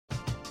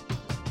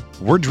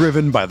We're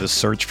driven by the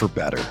search for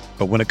better.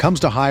 But when it comes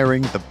to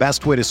hiring, the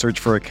best way to search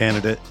for a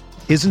candidate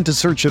isn't to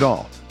search at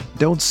all.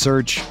 Don't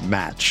search,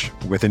 match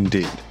with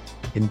Indeed.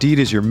 Indeed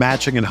is your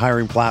matching and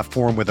hiring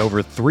platform with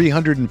over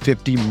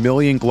 350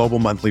 million global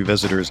monthly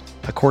visitors,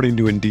 according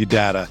to Indeed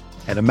data,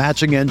 and a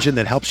matching engine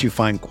that helps you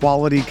find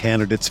quality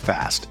candidates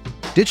fast.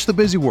 Ditch the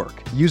busy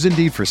work. Use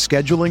Indeed for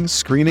scheduling,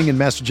 screening, and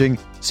messaging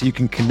so you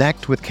can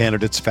connect with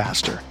candidates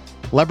faster.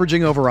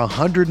 Leveraging over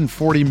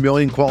 140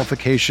 million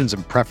qualifications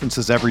and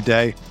preferences every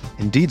day,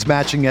 Indeed's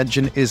matching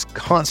engine is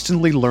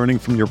constantly learning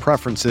from your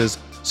preferences,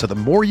 so the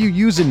more you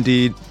use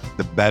Indeed,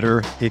 the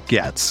better it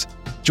gets.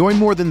 Join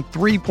more than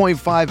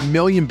 3.5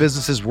 million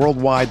businesses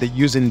worldwide that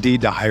use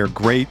Indeed to hire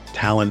great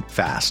talent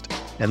fast.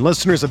 And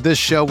listeners of this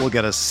show will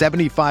get a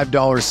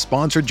 $75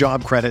 sponsored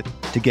job credit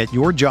to get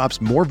your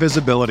jobs more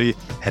visibility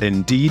at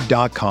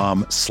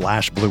Indeed.com/Blue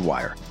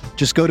Wire.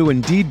 Just go to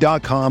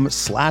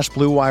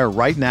Indeed.com/Blue Wire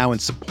right now and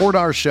support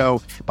our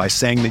show by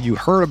saying that you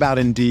heard about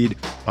Indeed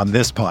on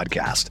this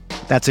podcast.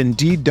 That's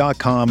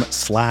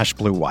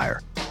Indeed.com/Blue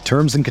Wire.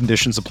 Terms and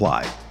conditions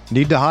apply.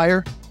 Need to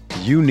hire?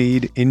 You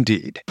need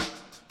Indeed.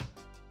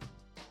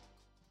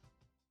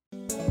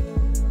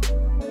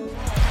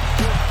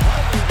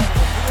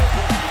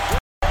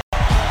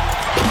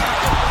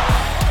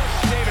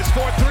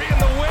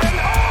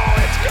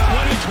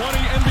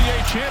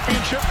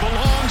 Championship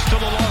belongs to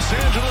the Los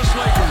Angeles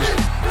Lakers.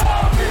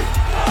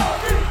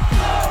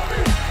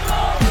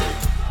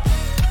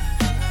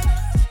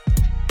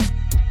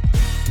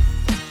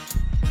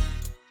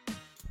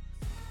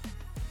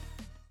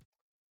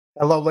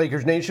 Hello,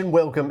 Lakers Nation.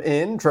 Welcome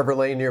in. Trevor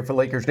Lane here for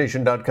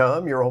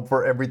LakersNation.com. Your home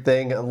for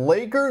everything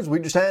Lakers. We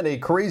just had a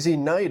crazy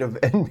night of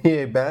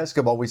NBA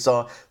basketball. We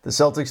saw the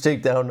Celtics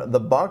take down the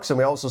Bucks, and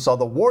we also saw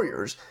the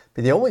Warriors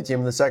be the only team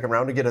in the second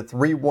round to get a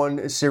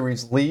 3-1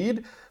 series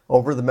lead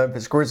over the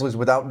Memphis Grizzlies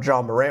without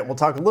Ja Morant. We'll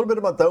talk a little bit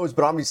about those,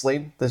 but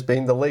obviously, this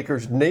being the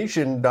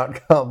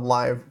LakersNation.com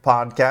live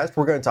podcast,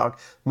 we're going to talk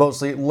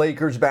mostly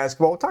Lakers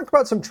basketball. We'll talk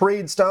about some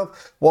trade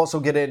stuff. We'll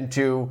also get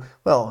into,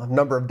 well, a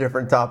number of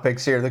different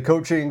topics here. The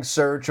coaching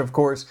search, of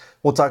course.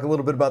 We'll talk a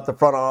little bit about the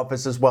front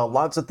office as well.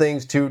 Lots of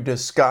things to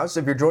discuss.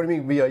 If you're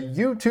joining me via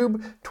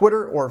YouTube,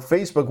 Twitter, or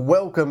Facebook,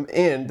 welcome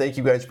in. Thank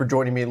you guys for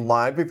joining me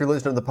live. If you're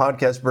listening to the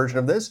podcast version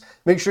of this,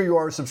 make sure you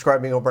are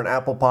subscribing over on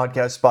Apple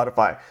Podcasts,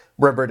 Spotify,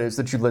 wherever it is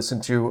that you listen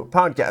to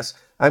podcasts.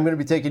 I'm going to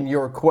be taking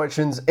your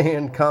questions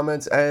and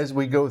comments as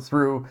we go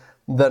through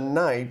the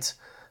night.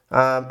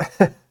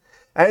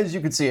 As you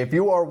can see, if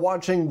you are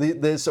watching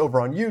this over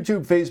on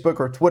YouTube,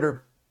 Facebook, or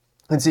Twitter,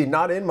 and see,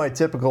 not in my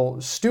typical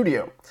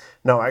studio.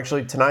 No,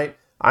 actually, tonight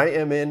I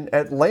am in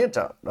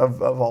Atlanta,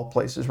 of all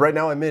places. Right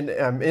now I'm in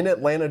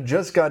Atlanta,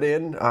 just got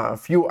in a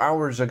few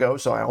hours ago,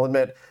 so I'll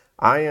admit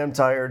I am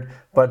tired,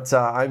 but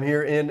I'm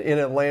here in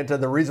Atlanta.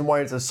 The reason why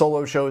it's a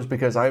solo show is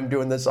because I'm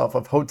doing this off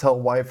of hotel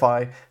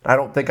Wi-Fi. I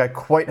don't think I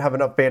quite have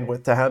enough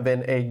bandwidth to have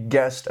in a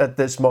guest at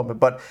this moment,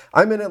 but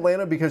I'm in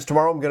Atlanta because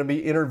tomorrow I'm going to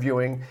be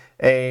interviewing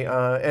a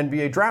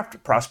NBA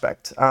draft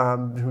prospect,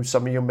 who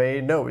some of you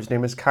may know. His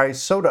name is Kai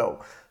Soto,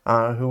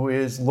 who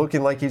is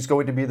looking like he's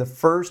going to be the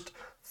first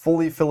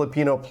fully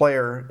Filipino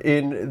player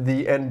in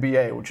the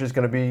NBA, which is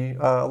going to be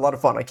a lot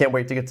of fun. I can't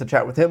wait to get to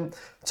chat with him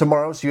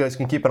tomorrow, so you guys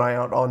can keep an eye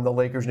out on the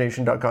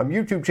LakersNation.com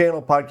YouTube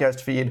channel, podcast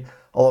feed,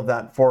 all of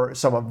that for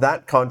some of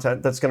that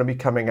content that's going to be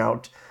coming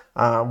out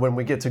when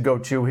we get to go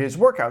to his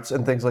workouts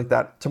and things like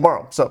that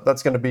tomorrow. So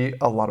that's going to be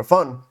a lot of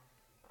fun.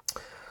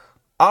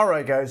 All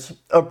right, guys.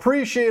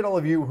 Appreciate all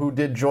of you who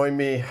did join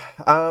me.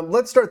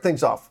 Let's start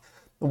things off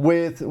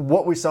with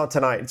what we saw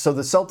tonight. So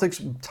the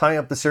Celtics tie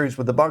up the series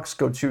with the Bucks,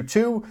 go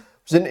 2-2.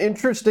 It was an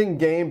interesting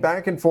game,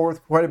 back and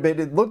forth quite a bit.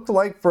 It looked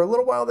like for a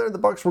little while there the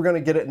Bucks were going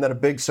to get it, and then a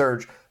big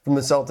surge from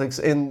the Celtics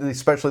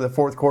especially the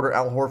fourth quarter.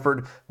 Al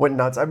Horford went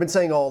nuts. I've been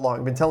saying all along,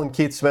 I've been telling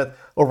Keith Smith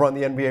over on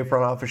the NBA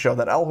front office show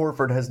that Al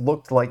Horford has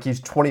looked like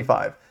he's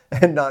 25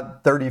 and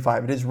not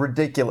 35. It is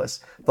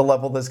ridiculous the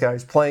level this guy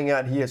is playing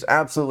at. He is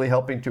absolutely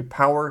helping to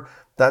power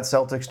that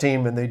Celtics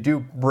team, and they do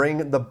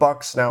bring the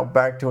Bucks now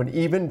back to an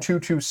even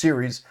 2-2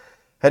 series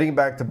heading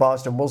back to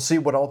Boston. We'll see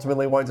what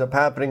ultimately winds up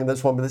happening in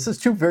this one, but this is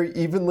two very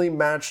evenly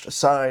matched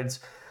sides.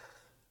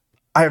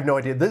 I have no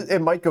idea.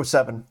 It might go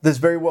 7. This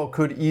very well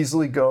could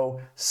easily go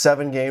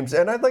 7 games,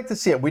 and I'd like to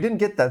see it. We didn't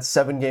get that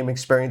 7-game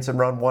experience in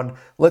round 1.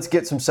 Let's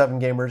get some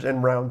 7-gamers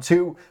in round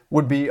 2.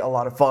 Would be a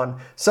lot of fun.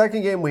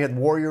 Second game, we had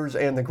Warriors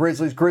and the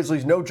Grizzlies.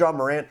 Grizzlies, no Ja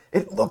Morant.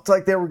 It looked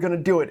like they were going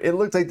to do it. It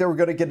looked like they were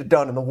going to get it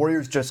done, and the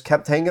Warriors just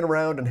kept hanging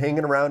around and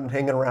hanging around and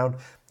hanging around.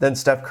 Then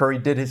Steph Curry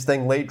did his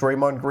thing late.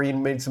 Draymond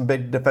Green made some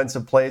big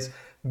defensive plays.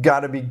 Got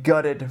to be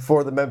gutted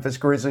for the Memphis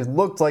Grizzlies.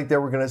 Looked like they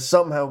were going to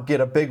somehow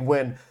get a big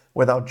win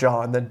without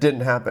Ja, and that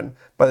didn't happen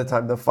by the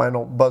time the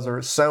final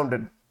buzzer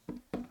sounded.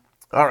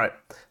 All right,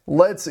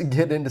 let's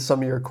get into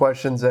some of your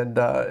questions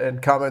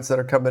and comments that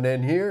are coming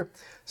in here.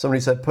 Somebody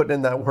said, putting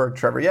in that work,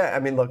 Trevor. Yeah, I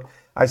mean, look,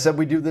 I said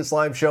we do this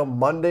live show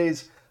Monday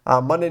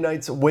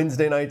nights,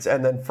 Wednesday nights,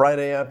 and then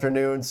Friday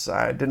afternoons.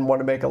 I didn't want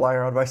to make a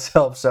liar out of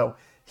myself, so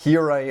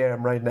here I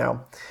am right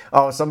now.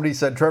 Oh, somebody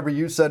said, Trevor,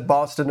 you said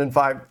Boston in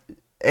 5.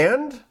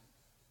 And?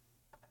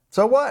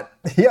 So what?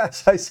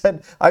 Yes, I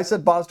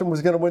said Boston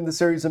was going to win the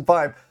series in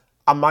 5.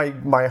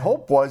 My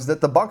hope was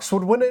that the Bucks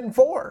would win it in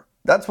 4.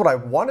 That's what I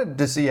wanted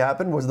to see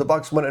happen, was the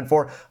Bucks win it in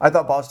 4. I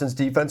thought Boston's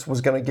defense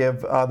was going to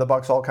give the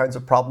Bucks all kinds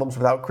of problems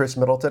without Chris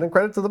Middleton, and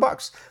credit to the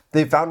Bucks.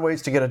 They found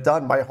ways to get it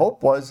done. My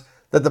hope was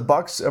that the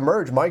Bucks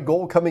emerge. My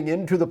goal coming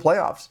into the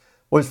playoffs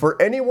was for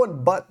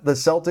anyone but the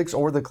Celtics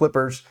or the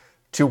Clippers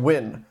to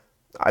win.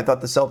 I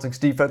thought the Celtics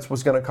defense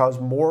was going to cause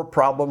more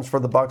problems for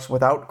the Bucks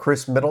without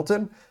Chris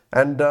Middleton.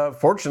 And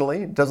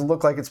fortunately, it doesn't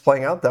look like it's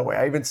playing out that way.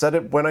 I even said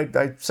it when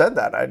I said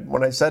that.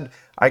 When I said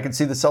I could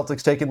see the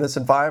Celtics taking this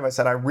in 5, I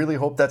said I really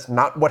hope that's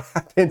not what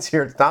happens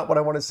here. It's not what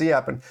I want to see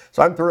happen.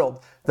 So I'm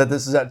thrilled that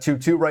this is at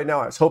 2-2 right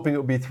now. I was hoping it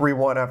would be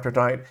 3-1 after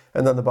tonight,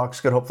 and then the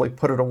Bucks could hopefully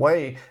put it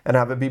away and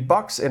have it be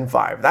Bucks in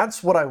 5.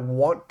 That's what I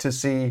want to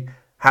see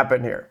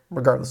happen here,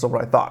 regardless of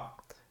what I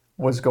thought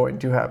was going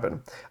to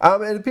happen.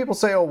 And people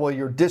say, oh, well,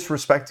 you're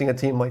disrespecting a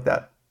team like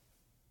that.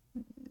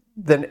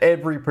 Then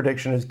every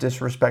prediction is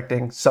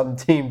disrespecting some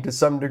team to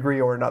some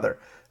degree or another,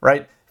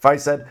 right? If I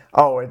said,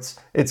 oh,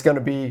 it's gonna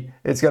be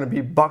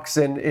Bucks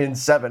in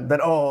 7, then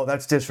oh,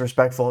 that's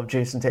disrespectful of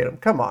Jason Tatum.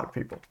 Come on,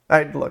 people.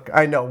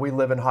 I know we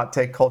live in hot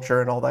take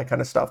culture and all that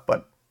kind of stuff,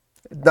 but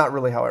not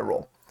really how I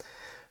roll.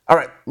 All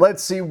right,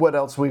 let's see what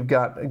else we've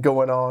got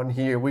going on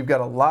here. We've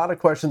got a lot of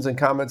questions and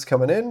comments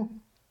coming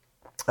in.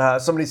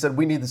 Somebody said,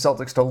 we need the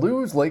Celtics to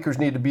lose. Lakers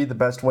need to be the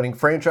best winning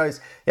franchise.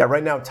 Yeah,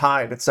 right now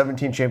tied at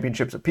 17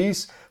 championships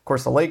apiece. Of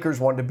course, the Lakers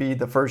wanted to be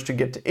the first to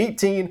get to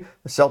 18.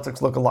 The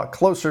Celtics look a lot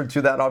closer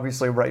to that,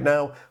 obviously, right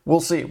now.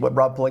 We'll see what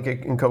Rob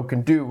Pelinka and co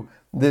can do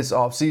this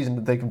offseason,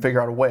 if they can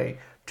figure out a way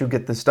to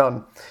get this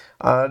done.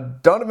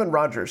 Donovan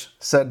Rogers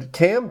said,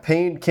 Cam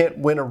Payne can't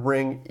win a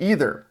ring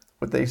either,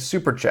 with a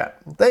super chat.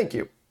 Thank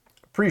you.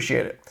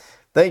 Appreciate it.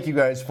 Thank you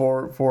guys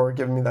for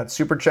giving me that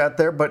super chat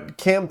there. But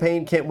Cam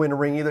Payne can't win a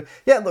ring either.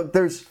 Yeah, look,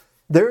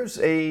 there's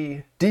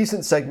a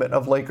decent segment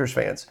of Lakers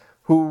fans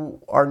who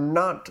are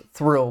not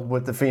thrilled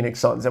with the Phoenix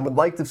Suns and would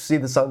like to see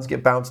the Suns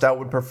get bounced out,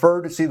 would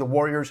prefer to see the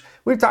Warriors.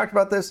 We've talked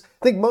about this.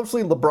 I think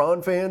mostly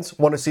LeBron fans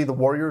want to see the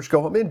Warriors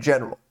go home in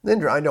general.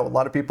 I know a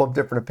lot of people have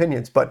different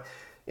opinions, but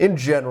in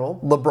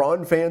general,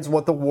 LeBron fans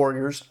want the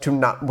Warriors to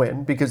not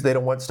win because they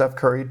don't want Steph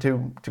Curry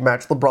to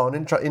match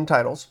LeBron in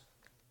titles.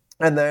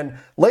 And then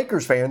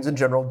Lakers fans in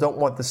general don't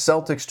want the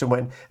Celtics to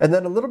win. And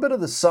then a little bit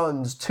of the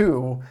Suns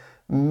too.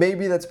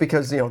 Maybe that's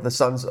because, the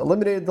Suns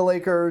eliminated the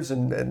Lakers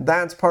and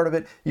that's part of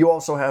it. You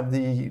also have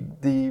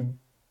the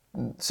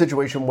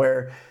situation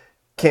where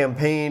Cam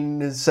Payne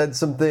has said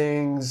some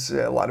things.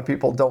 A lot of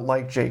people don't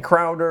like Jay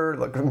Crowder.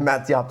 Look,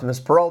 Matt the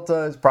Optimist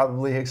Peralta is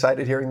probably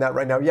excited hearing that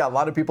right now. Yeah, a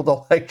lot of people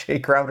don't like Jay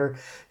Crowder.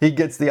 He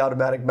gets the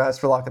automatic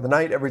master lock of the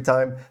night every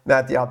time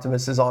Matt the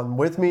Optimist is on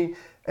with me.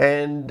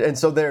 And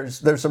so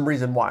there's some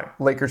reason why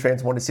Lakers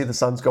fans want to see the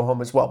Suns go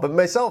home as well. But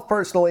myself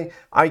personally,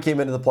 I came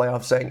into the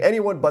playoffs saying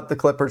anyone but the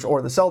Clippers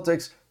or the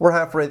Celtics. We're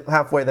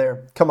halfway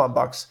there. Come on,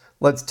 Bucks.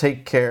 Let's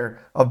take care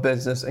of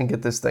business and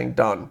get this thing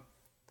done.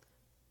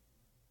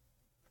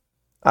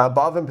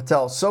 Bhavin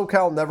Patel,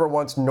 SoCal never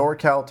wants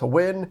NorCal to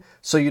win,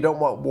 so you don't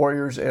want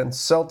Warriors and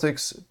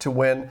Celtics to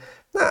win.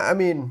 I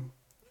mean,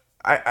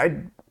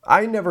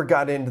 I never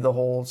got into the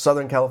whole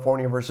Southern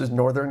California versus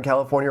Northern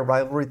California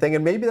rivalry thing,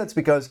 and maybe that's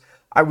because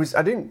I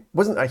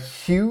wasn't a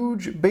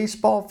huge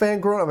baseball fan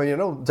growing up. I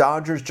mean,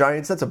 Dodgers,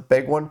 Giants, that's a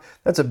big one.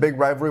 That's a big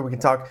rivalry. We can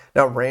talk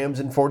now Rams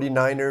and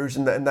 49ers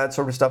and that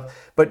sort of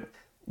stuff. But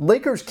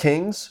Lakers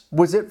Kings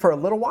was it for a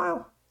little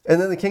while,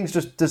 and then the Kings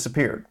just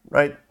disappeared,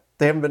 right?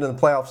 They haven't been in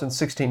the playoffs in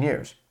 16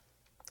 years.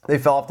 They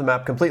fell off the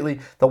map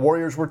completely. The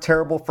Warriors were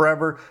terrible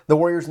forever. The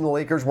Warriors and the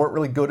Lakers weren't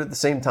really good at the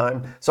same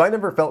time. So I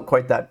never felt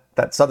quite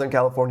that Southern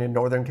California,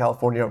 Northern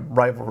California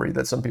rivalry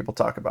that some people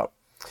talk about.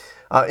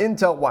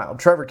 Intel Wild.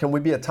 Trevor, can we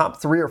be a top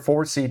 3 or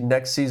 4 seed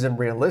next season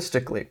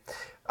realistically?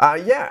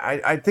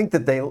 I think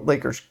that the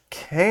Lakers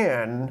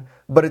can,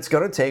 but it's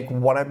going to take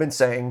what I've been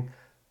saying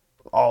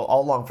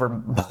all along for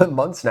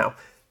months now.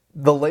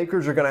 The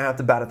Lakers are going to have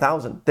to bat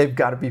 1,000. They've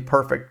got to be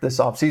perfect this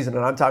offseason. And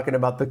I'm talking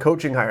about the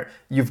coaching hire.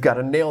 You've got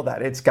to nail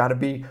that. It's got to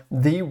be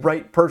the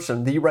right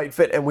person, the right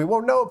fit. And we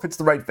won't know if it's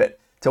the right fit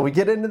till we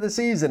get into the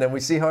season and we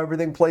see how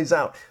everything plays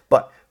out.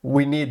 But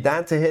we need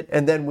that to hit.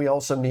 And then we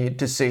also need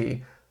to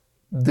see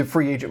the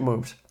free agent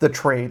moves, the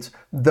trades.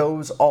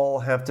 Those all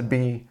have to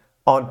be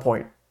on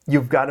point.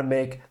 You've got to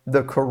make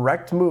the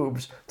correct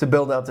moves to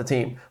build out the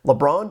team.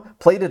 LeBron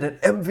played at an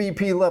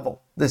MVP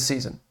level this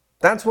season.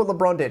 That's what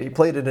LeBron did. He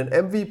played at an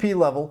MVP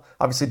level.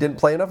 Obviously didn't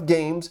play enough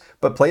games,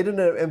 but played at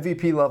an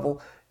MVP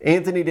level.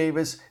 Anthony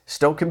Davis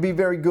still can be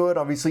very good.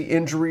 Obviously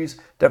injuries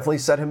definitely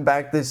set him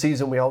back this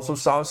season. We also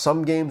saw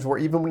some games where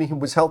even when he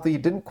was healthy, he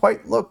didn't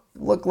quite look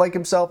like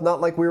himself,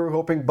 not like we were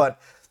hoping.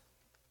 But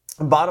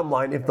bottom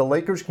line, if the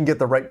Lakers can get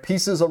the right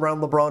pieces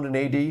around LeBron and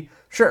AD,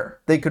 sure,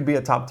 they could be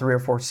a top 3 or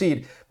 4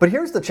 seed. But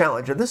here's the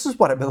challenge, and this is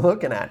what I've been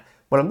looking at.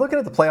 When I'm looking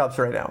at the playoffs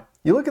right now,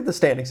 you look at the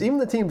standings, even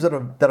the teams that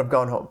have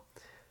gone home.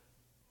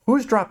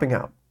 Who's dropping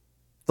out?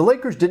 The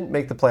Lakers didn't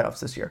make the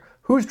playoffs this year.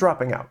 Who's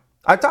dropping out?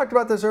 I talked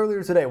about this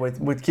earlier today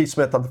with Keith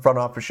Smith on the Front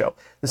Office Show.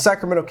 The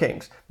Sacramento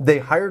Kings, they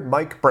hired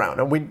Mike Brown,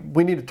 and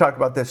we need to talk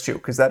about this too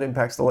because that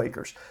impacts the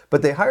Lakers.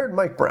 But they hired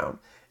Mike Brown,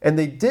 and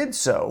they did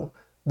so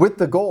with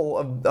the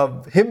goal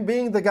of him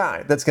being the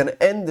guy that's going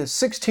to end this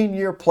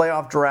 16-year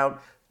playoff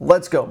drought.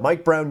 Let's go.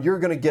 Mike Brown, you're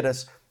going to get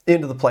us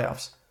into the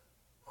playoffs.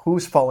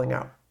 Who's falling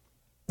out?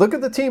 Look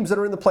at the teams that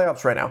are in the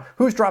playoffs right now.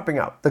 Who's dropping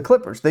out? The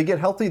Clippers. They get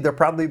healthy. They're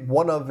probably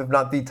one of, if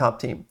not the top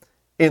team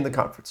in the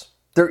conference.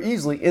 They're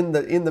easily in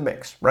the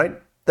mix,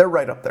 right? They're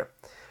right up there.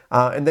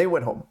 And they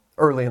went home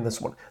early in this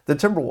one. The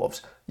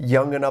Timberwolves,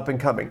 young and up and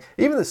coming.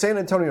 Even the San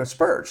Antonio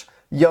Spurs,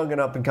 young and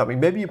up and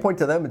coming. Maybe you point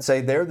to them and say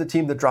they're the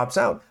team that drops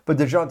out, but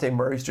DeJounte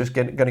Murray's just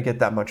going to get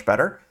that much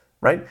better,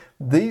 right?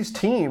 These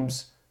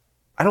teams,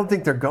 I don't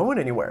think they're going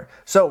anywhere.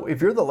 So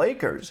if you're the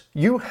Lakers,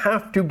 you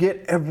have to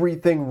get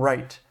everything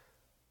right.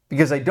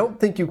 Because I don't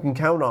think you can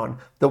count on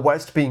the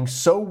West being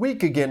so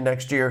weak again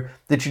next year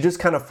that you just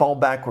kind of fall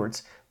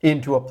backwards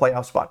into a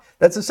playoff spot.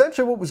 That's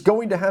essentially what was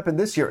going to happen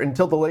this year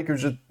until the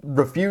Lakers just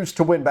refused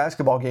to win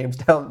basketball games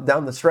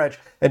down the stretch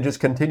and just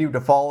continued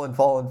to fall and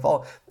fall and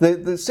fall.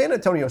 The San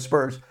Antonio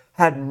Spurs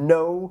had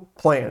no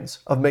plans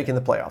of making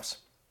the playoffs.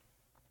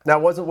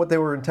 That wasn't what they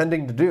were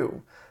intending to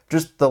do.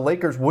 Just the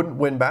Lakers wouldn't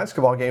win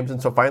basketball games,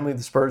 and so finally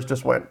the Spurs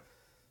just went,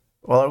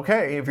 well,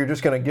 okay, if you're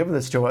just going to give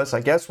this to us,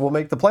 I guess we'll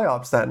make the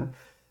playoffs then.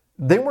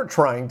 They weren't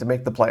trying to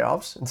make the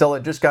playoffs until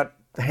it just got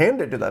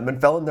handed to them and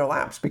fell in their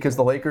laps because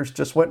the Lakers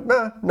just went,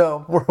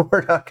 no,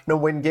 we're not going to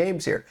win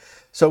games here.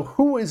 So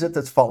who is it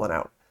that's fallen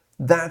out?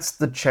 That's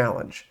the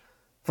challenge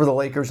for the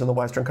Lakers in the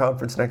Western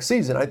Conference next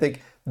season. I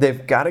think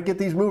they've got to get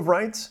these moves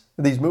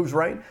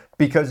right,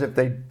 because if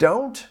they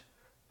don't,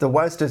 the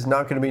West is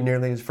not going to be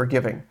nearly as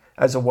forgiving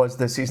as it was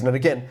this season. And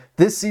again,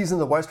 this season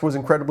the West was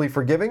incredibly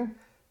forgiving,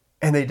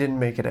 and they didn't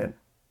make it in.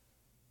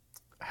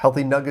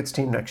 Healthy Nuggets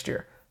team next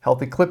year.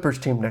 Healthy Clippers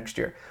team next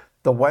year.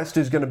 The West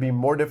is going to be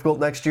more difficult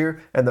next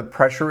year, and the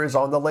pressure is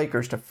on the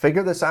Lakers to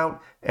figure this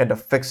out and to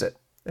fix it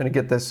and to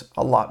get this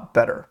a lot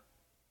better.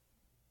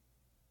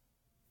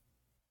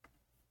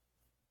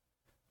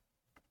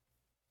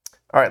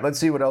 All right, let's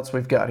see what else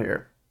we've got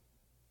here.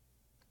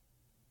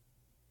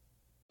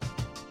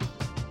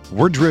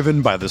 We're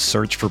driven by the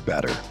search for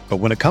better. But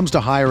when it comes to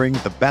hiring,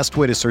 the best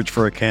way to search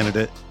for a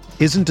candidate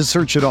isn't to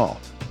search at all.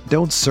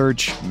 Don't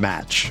search,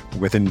 match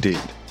with Indeed.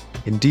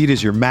 Indeed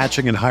is your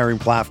matching and hiring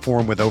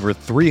platform with over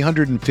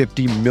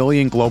 350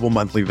 million global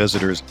monthly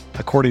visitors,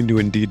 according to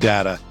Indeed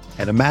data,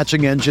 and a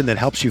matching engine that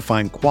helps you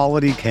find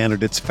quality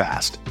candidates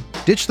fast.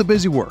 Ditch the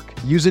busy work.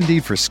 Use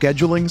Indeed for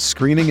scheduling,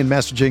 screening, and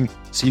messaging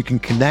so you can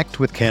connect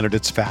with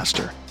candidates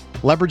faster.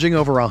 Leveraging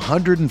over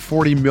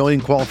 140 million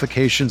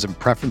qualifications and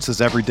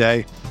preferences every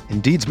day,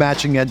 Indeed's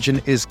matching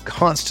engine is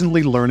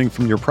constantly learning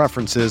from your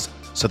preferences,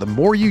 so the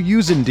more you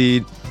use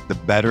Indeed, the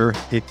better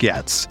it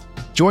gets.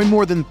 Join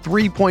more than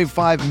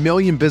 3.5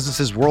 million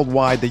businesses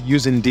worldwide that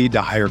use Indeed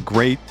to hire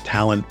great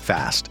talent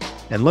fast.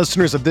 And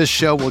listeners of this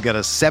show will get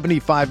a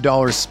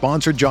 $75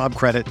 sponsored job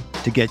credit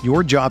to get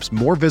your jobs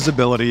more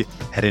visibility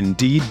at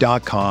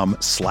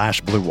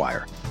Indeed.com/Blue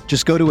Wire.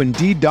 Just go to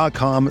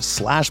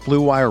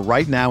Indeed.com/Blue Wire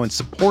right now and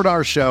support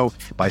our show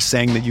by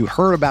saying that you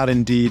heard about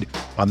Indeed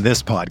on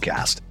this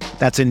podcast.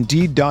 That's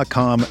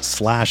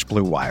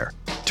Indeed.com/Blue Wire.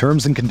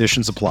 Terms and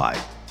conditions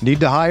apply. Need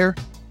to hire?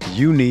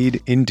 You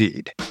need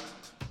Indeed.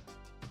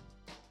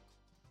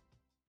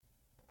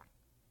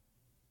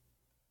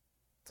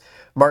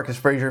 Marcus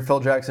Frazier, Phil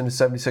Jackson is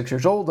 76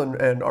 years old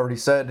and already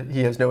said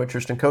he has no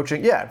interest in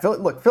coaching. Yeah,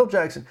 Phil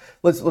Jackson,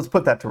 let's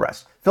put that to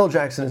rest. Phil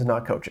Jackson is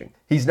not coaching.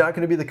 He's not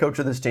going to be the coach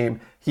of this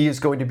team. He is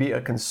going to be a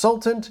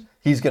consultant.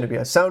 He's going to be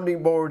a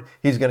sounding board.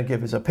 He's going to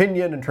give his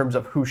opinion in terms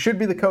of who should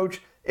be the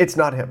coach. It's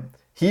not him.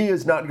 He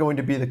is not going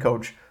to be the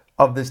coach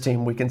of this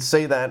team. We can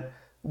say that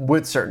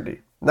with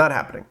certainty. Not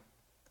happening.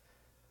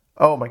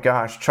 Oh my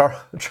gosh,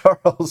 Charles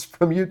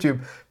from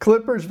YouTube.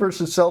 Clippers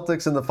versus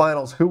Celtics in the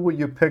finals. Who will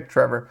you pick,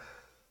 Trevor?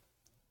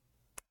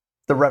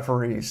 The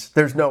referees.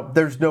 There's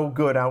no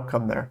good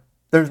outcome there.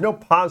 There's no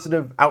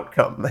positive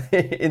outcome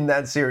in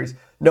that series.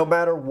 No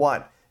matter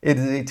what, it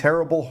is a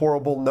terrible,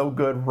 horrible, no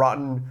good,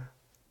 rotten,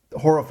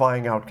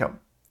 horrifying outcome.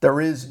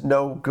 There is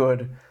no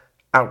good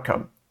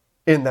outcome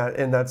in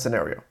that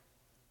scenario.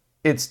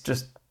 It's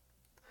just,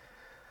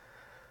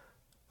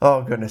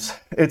 oh goodness,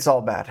 it's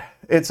all bad.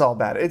 It's all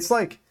bad. It's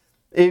like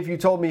if you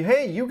told me,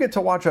 hey, you get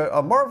to watch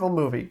a Marvel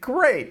movie,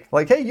 great.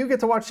 Like, hey, you get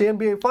to watch the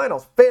NBA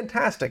Finals,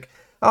 fantastic.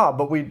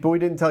 But we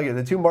didn't tell you.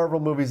 The two Marvel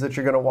movies that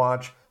you're going to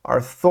watch are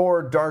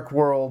Thor, Dark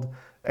World,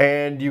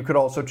 and you could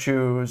also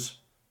choose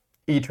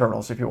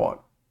Eternals if you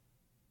want.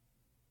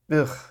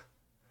 Ugh.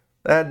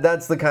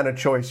 That's the kind of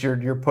choice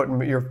you're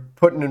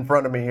putting in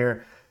front of me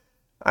here.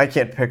 I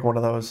can't pick one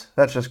of those.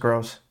 That's just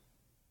gross.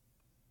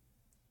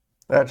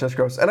 That's just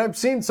gross. And I've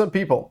seen some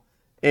people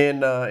in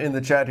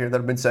the chat here that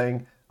have been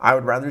saying, I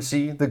would rather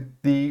see the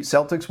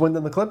Celtics win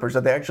than the Clippers,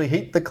 that they actually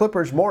hate the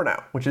Clippers more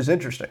now, which is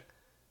interesting.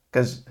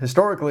 Because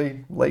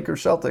historically,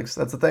 Lakers, Celtics,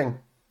 that's the thing.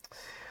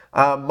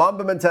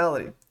 Mamba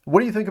Mentality.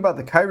 What do you think about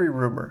the Kyrie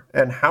rumor,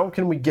 and how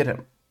can we get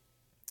him?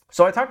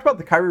 So I talked about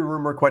the Kyrie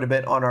rumor quite a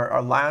bit on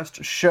our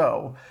last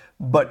show,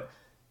 but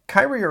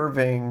Kyrie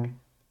Irving,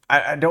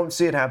 I don't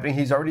see it happening.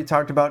 He's already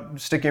talked about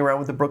sticking around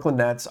with the Brooklyn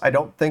Nets. I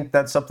don't think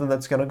that's something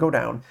that's going to go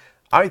down.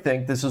 I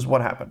think this is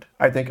what happened.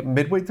 I think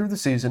midway through the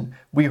season,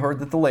 we heard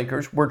that the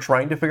Lakers were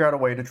trying to figure out a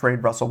way to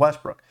trade Russell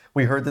Westbrook.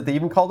 We heard that they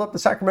even called up the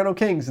Sacramento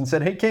Kings and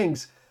said, hey,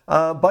 Kings,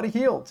 Buddy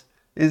Hield,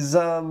 is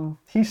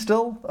he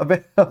still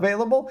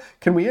available?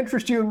 Can we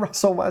interest you in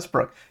Russell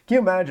Westbrook? Can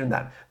you imagine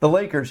that? The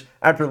Lakers,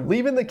 after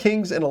leaving the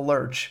Kings in a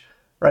lurch,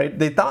 right?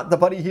 They thought the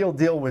Buddy Hield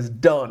deal was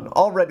done.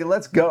 Already,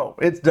 let's go.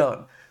 It's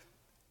done.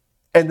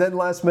 And then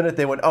last minute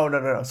they went, oh,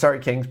 no. Sorry,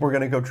 Kings. We're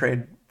going to go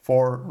trade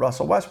for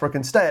Russell Westbrook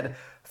instead.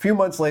 A few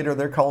months later,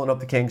 they're calling up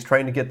the Kings,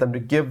 trying to get them to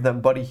give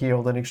them Buddy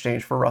Hield in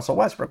exchange for Russell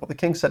Westbrook. Well, the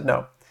Kings said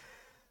no,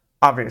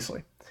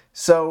 obviously.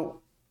 So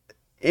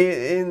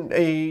in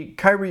a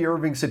Kyrie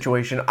Irving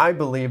situation, I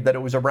believe that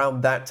it was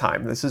around that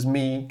time. This is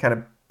me kind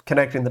of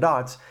connecting the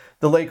dots.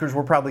 The Lakers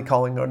were probably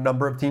calling a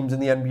number of teams in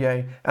the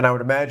NBA, and I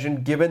would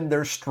imagine, given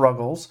their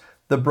struggles,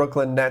 the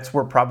Brooklyn Nets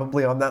were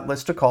probably on that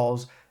list of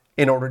calls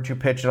in order to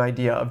pitch an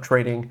idea of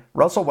trading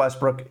Russell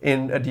Westbrook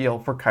in a deal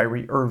for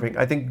Kyrie Irving.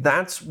 I think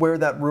that's where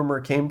that rumor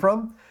came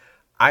from.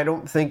 I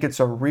don't think it's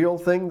a real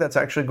thing that's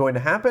actually going to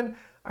happen.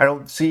 I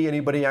don't see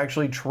anybody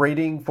actually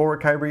trading for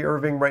Kyrie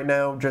Irving right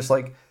now, just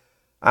like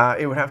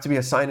it would have to be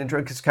a sign and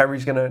trade because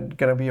Kyrie's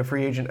gonna be a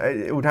free agent.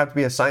 It would have to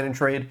be a sign and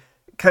trade,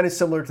 kind of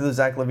similar to the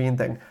Zach LaVine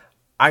thing.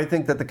 I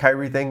think that the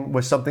Kyrie thing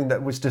was something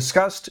that was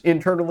discussed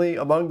internally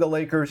among the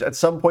Lakers at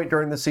some point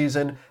during the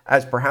season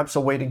as perhaps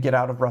a way to get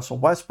out of Russell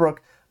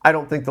Westbrook. I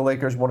don't think the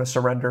Lakers want to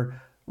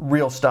surrender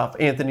real stuff,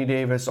 Anthony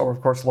Davis or, of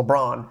course,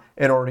 LeBron,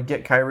 in order to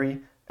get Kyrie,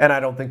 and I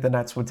don't think the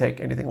Nets would take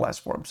anything less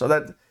for him.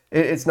 So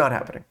it's not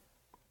happening.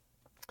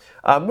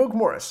 Mook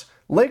Morris,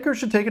 Lakers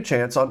should take a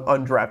chance on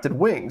undrafted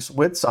wings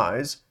with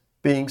size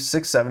being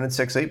 6'7 and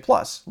 6'8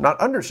 plus, not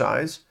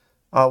undersize,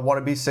 want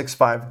to be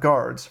 6'5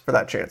 guards for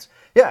that chance.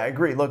 Yeah, I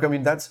agree. Look, I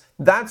mean,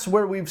 that's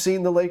where we've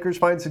seen the Lakers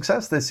find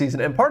success this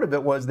season, and part of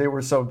it was they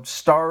were so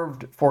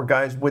starved for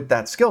guys with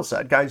that skill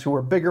set, guys who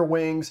were bigger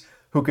wings,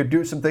 who could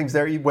do some things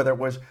there, whether it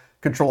was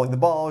controlling the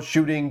ball,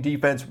 shooting,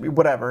 defense,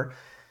 whatever.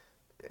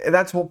 And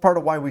that's part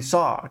of why we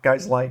saw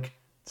guys like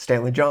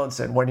Stanley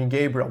Johnson, Wenyen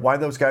Gabriel, why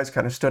those guys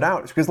kind of stood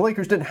out. It's because the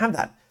Lakers didn't have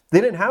that.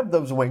 They didn't have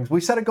those wings. We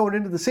said it going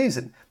into the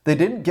season. They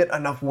didn't get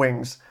enough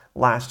wings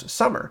last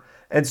summer.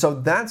 And so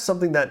that's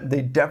something that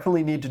they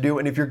definitely need to do.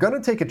 And if you're going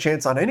to take a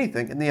chance on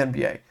anything in the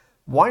NBA,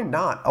 why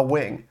not a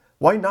wing?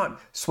 Why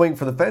not swing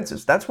for the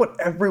fences? That's what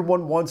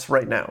everyone wants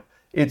right now.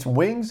 It's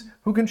wings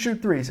who can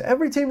shoot threes.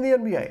 Every team in the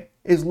NBA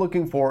is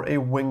looking for a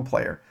wing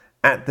player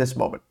at this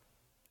moment.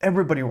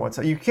 Everybody wants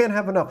it. You can't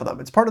have enough of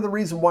them. It's part of the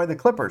reason why the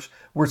Clippers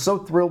were so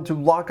thrilled to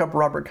lock up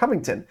Robert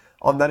Covington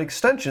on that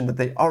extension that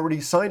they already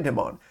signed him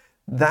on.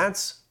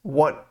 That's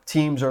what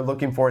teams are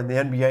looking for in the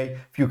NBA.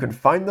 If you can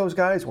find those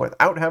guys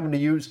without having to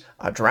use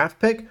a draft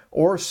pick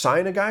or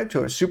sign a guy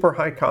to a super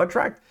high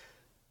contract,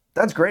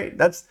 that's great.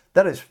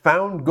 That is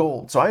found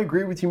gold. So I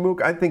agree with you,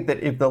 Mook. I think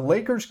that if the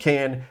Lakers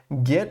can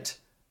get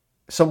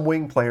some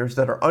wing players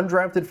that are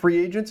undrafted free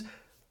agents,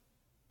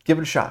 give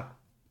it a shot.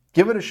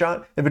 Give it a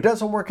shot. If it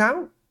doesn't work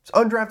out, it's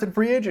undrafted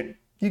free agent.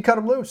 You cut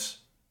him loose.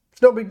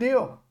 It's no big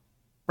deal,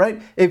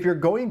 right? If you're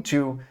going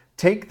to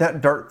take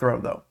that dart throw,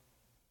 though,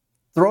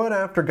 throw it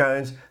after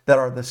guys that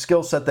are the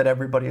skill set that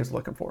everybody is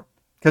looking for.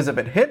 Because if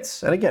it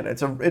hits, and again,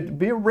 it'd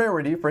be a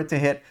rarity for it to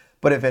hit,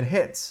 but if it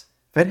hits,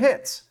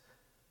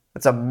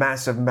 that's a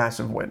massive,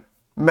 massive win.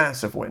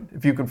 Massive win.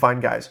 If you can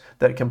find guys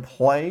that can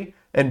play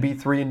and be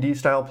 3-and-D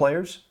style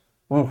players,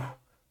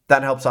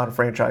 that helps out a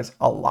franchise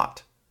a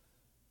lot.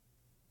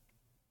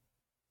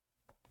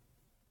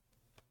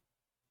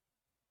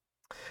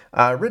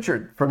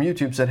 Richard from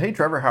YouTube said, hey,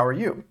 Trevor, how are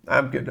you?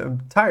 I'm good.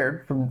 I'm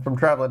tired from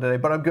traveling today,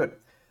 but I'm good.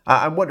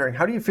 I'm wondering,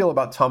 how do you feel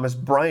about Thomas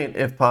Bryant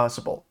if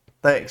possible?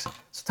 Thanks.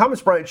 So Thomas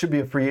Bryant should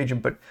be a free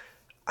agent, but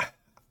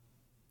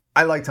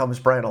I like Thomas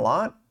Bryant a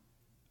lot.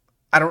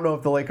 I don't know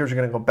if the Lakers are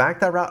going to go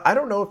back that route. I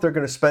don't know if they're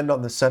going to spend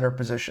on the center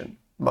position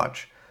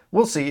much.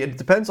 We'll see. It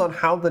depends on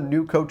how the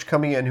new coach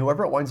coming in,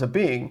 whoever it winds up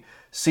being,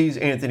 sees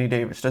Anthony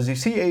Davis. Does he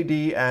see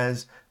AD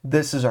as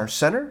this is our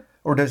center?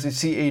 Or does he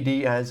see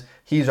AD as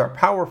he's our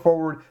power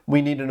forward,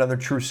 we need another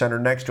true center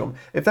next to him?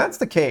 If that's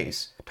the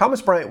case,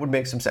 Thomas Bryant would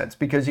make some sense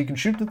because he can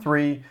shoot the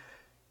three,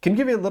 can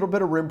give you a little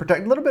bit of rim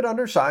protect, a little bit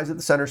undersized at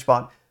the center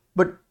spot.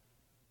 But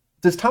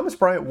does Thomas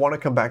Bryant want to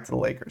come back to the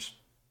Lakers?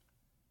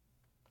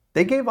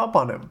 They gave up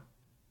on him.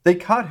 They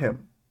cut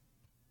him.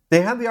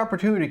 They had the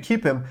opportunity to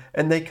keep him,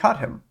 and they cut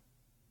him.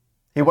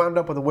 He wound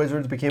up with the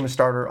Wizards, became a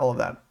starter, all of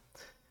that.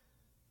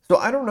 So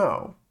I don't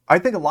know. I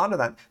think a lot of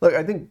that, look,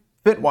 I think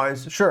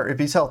fit-wise, sure, if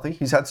he's healthy,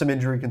 he's had some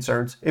injury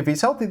concerns. If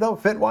he's healthy, though,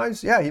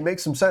 fit-wise, yeah, he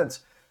makes some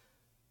sense.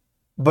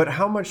 But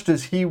how much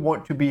does he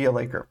want to be a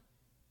Laker?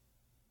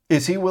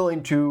 Is he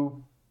willing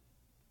to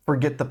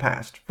forget the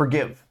past,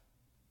 forgive?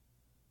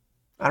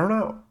 I don't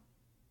know.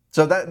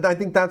 So I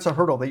think that's a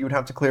hurdle that you would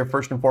have to clear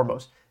first and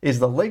foremost. Is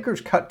the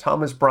Lakers cut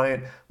Thomas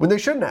Bryant when they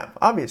shouldn't have,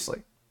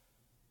 obviously.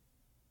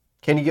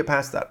 Can you get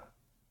past that?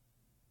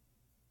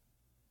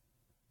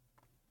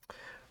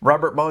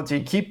 Robert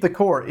Monty, keep the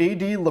core, AD,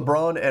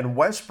 LeBron, and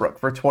Westbrook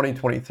for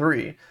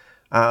 2023.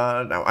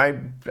 Now,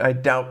 I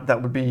doubt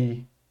that would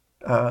be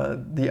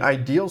the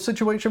ideal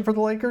situation for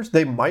the Lakers.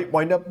 They might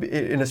wind up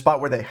in a spot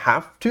where they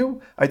have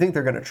to. I think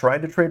they're going to try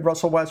to trade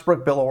Russell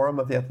Westbrook. Bill Oram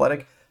of The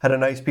Athletic had a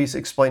nice piece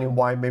explaining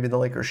why maybe the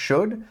Lakers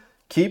should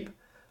keep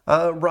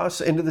Russ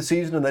into the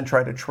season and then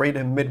try to trade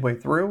him midway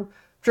through.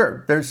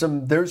 Sure, there's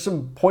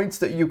some points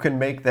that you can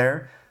make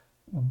there,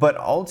 but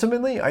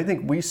ultimately, I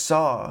think we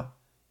saw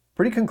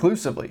pretty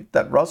conclusively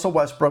that Russell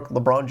Westbrook,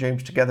 LeBron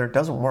James together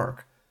doesn't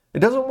work. It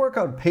doesn't work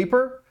on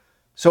paper,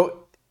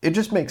 so it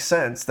just makes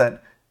sense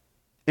that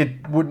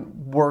it wouldn't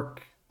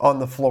work on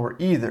the floor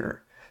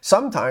either.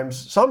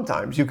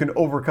 Sometimes you can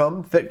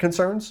overcome fit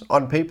concerns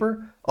on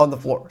paper on the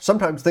floor.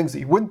 Sometimes things that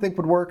you wouldn't think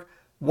would work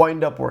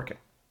wind up working.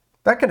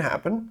 That can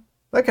happen.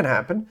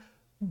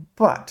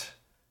 But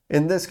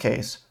in this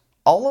case,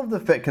 all of the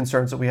fit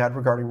concerns that we had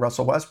regarding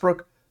Russell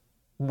Westbrook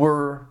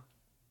were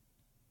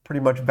pretty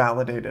much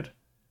validated,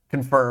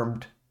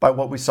 confirmed by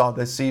what we saw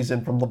this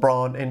season from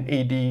LeBron and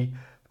AD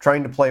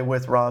trying to play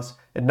with Russ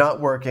and not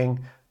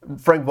working.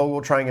 Frank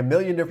Vogel trying a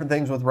million different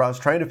things with Russ,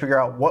 trying to figure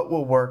out what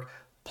will work,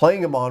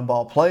 playing him on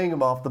ball, playing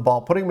him off the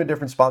ball, putting him in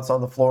different spots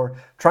on the floor,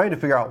 trying to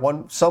figure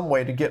out some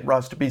way to get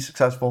Russ to be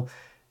successful.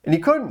 And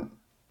he couldn't.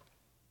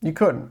 You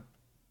couldn't.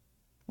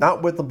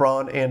 Not with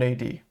LeBron and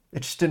AD. It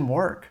just didn't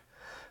work.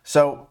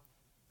 So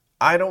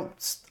I don't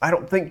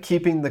think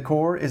keeping the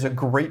core is a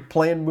great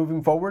plan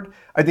moving forward.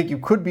 I think you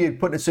could be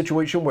put in a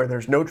situation where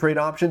there's no trade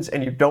options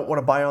and you don't want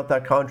to buy out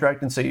that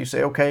contract, and so you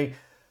say, okay,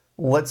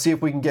 let's see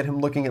if we can get him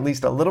looking at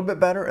least a little bit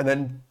better, and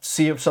then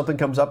see if something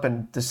comes up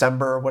in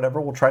December or whatever.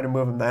 We'll try to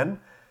move him then.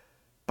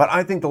 But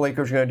I think the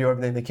Lakers are going to do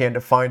everything they can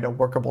to find a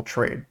workable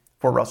trade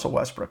for Russell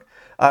Westbrook.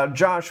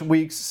 Josh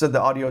Weeks said the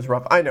audio is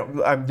rough. I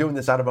know, I'm doing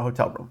this out of a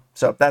hotel room,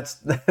 so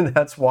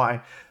that's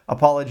why.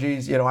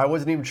 Apologies. I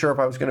wasn't even sure if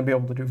I was going to be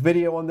able to do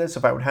video on this,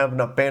 if I would have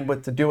enough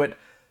bandwidth to do it.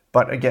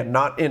 But again,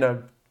 not in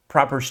a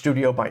proper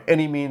studio by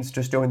any means,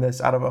 just doing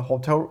this out of a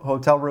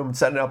hotel room and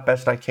setting it up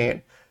best I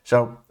can.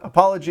 So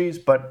apologies,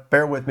 but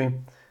bear with me.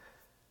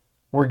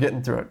 We're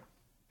getting through it.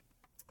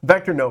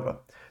 Vector Nova.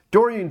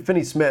 Dorian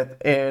Finney-Smith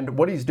and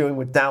what he's doing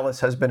with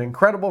Dallas has been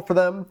incredible for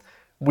them.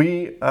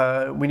 We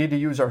need to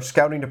use our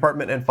scouting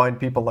department and find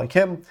people like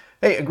him.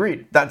 Hey,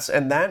 agreed.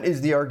 That is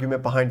the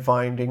argument behind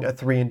finding a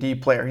 3-and-D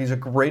player. He's a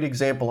great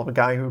example of a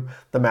guy who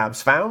the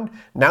Mavs found.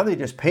 Now they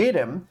just paid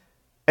him,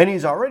 and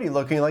he's already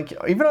looking like,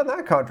 even on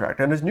that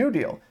contract and his new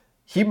deal,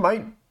 he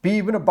might be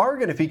even a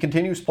bargain if he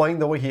continues playing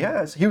the way he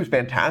has. He was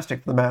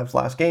fantastic for the Mavs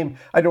last game.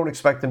 I don't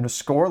expect him to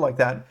score like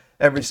that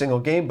every single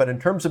game, but in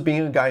terms of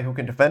being a guy who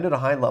can defend at a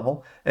high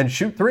level and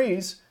shoot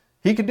threes,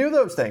 he can do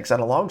those things.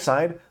 And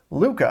alongside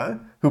Luka,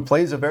 who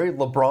plays a very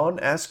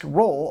LeBron-esque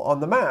role on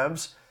the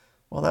Mavs,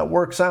 well, that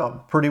works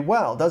out pretty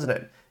well, doesn't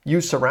it? You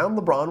surround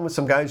LeBron with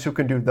some guys who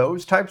can do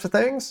those types of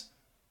things,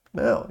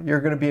 well, you're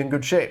going to be in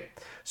good shape.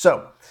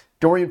 So,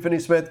 Dorian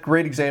Finney-Smith,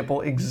 great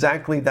example,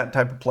 exactly that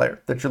type of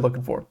player that you're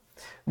looking for.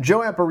 Joe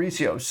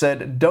Aparicio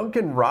said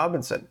Duncan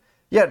Robinson.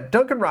 Yeah,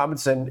 Duncan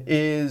Robinson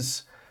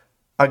is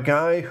a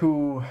guy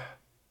who,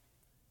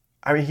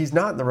 he's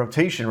not in the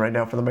rotation right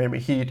now for the Miami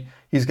Heat.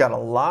 He's got a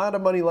lot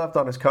of money left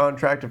on his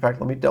contract. In fact,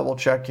 let me double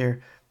check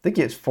here. I think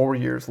he has 4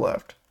 years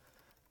left.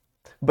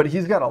 But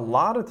he's got a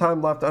lot of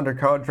time left under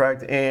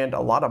contract and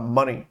a lot of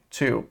money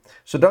too.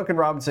 So Duncan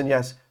Robinson,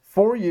 yes,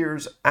 4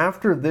 years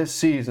after this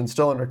season,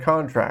 still under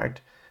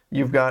contract.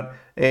 You've got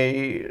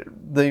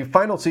the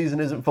final season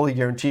isn't fully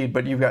guaranteed,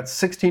 but you've got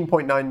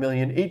 $16.9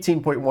 million,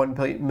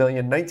 $18.1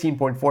 million,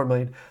 $19.4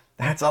 million.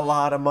 That's a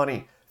lot of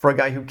money for a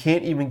guy who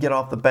can't even get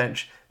off the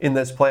bench in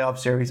this playoff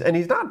series. And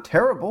he's not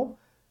terrible.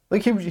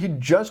 Like he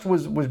just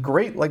was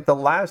great like the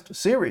last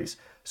series.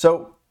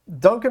 So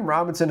Duncan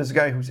Robinson is a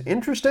guy who's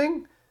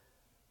interesting,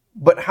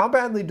 but how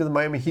badly do the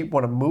Miami Heat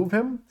want to move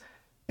him?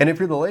 And if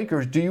you're the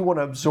Lakers, do you want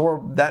to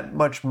absorb that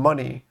much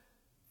money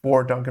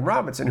for Duncan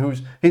Robinson,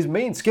 whose his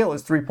main skill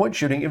is three-point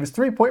shooting? If his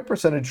three-point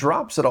percentage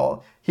drops at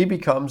all, he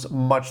becomes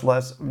much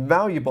less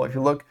valuable. If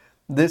you look,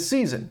 this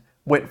season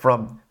went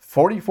from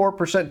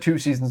 44% 2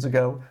 seasons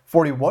ago,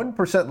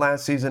 41%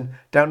 last season,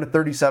 down to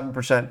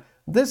 37%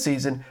 this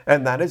season,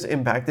 and that has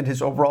impacted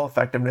his overall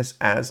effectiveness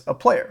as a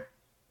player.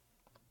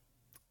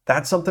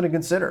 That's something to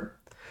consider.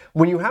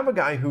 When you have a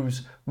guy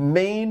whose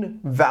main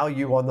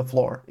value on the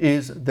floor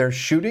is their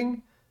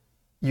shooting,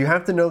 you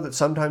have to know that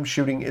sometimes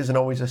shooting isn't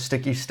always a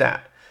sticky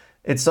stat.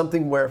 It's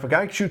something where if a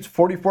guy shoots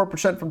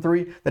 44% from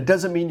three, that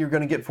doesn't mean you're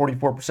going to get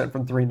 44%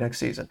 from three next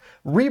season.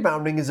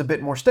 Rebounding is a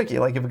bit more sticky.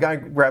 Like if a guy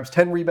grabs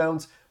 10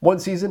 rebounds one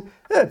season,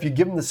 if you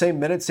give him the same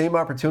minutes, same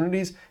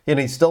opportunities, and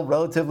he's still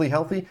relatively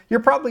healthy,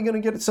 you're probably going to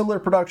get a similar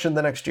production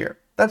the next year.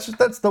 That's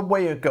the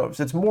way it goes.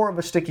 It's more of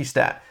a sticky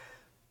stat.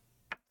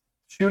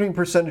 Shooting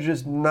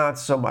percentages, not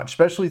so much,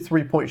 especially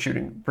three-point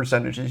shooting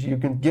percentages. You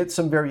can get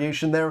some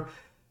variation there.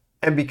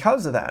 And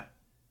because of that,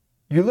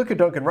 you look at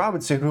Duncan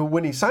Robinson, who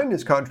when he signed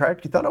his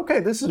contract, you thought, okay,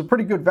 this is a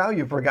pretty good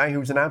value for a guy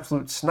who's an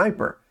absolute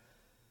sniper.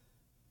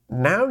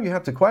 Now you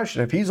have to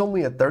question, if he's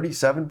only a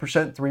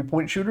 37%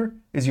 three-point shooter,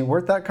 is he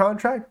worth that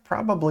contract?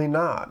 Probably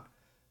not.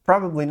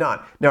 Probably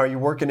not. Now, are you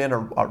working in a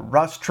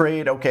Russ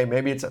trade? Okay,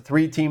 maybe it's a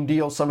 3-team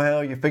deal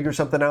somehow. You figure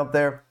something out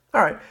there.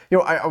 All right,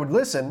 I would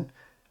listen,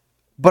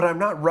 but I'm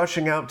not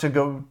rushing out to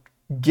go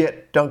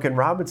get Duncan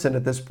Robinson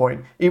at this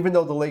point. Even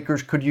though the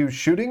Lakers could use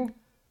shooting,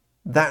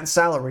 that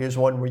salary is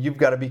one where you've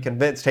got to be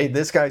convinced, hey,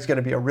 this guy's going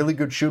to be a really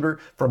good shooter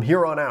from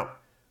here on out.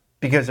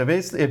 Because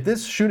if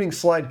this shooting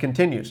slide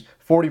continues,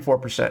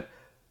 44%,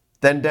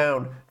 then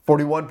down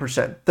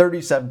 41%,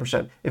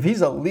 37%, if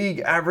he's a league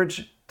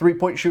average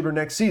three-point shooter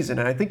next season,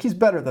 and I think he's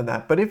better than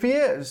that, but if he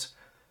is,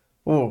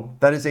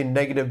 that is a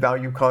negative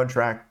value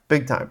contract,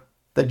 big time,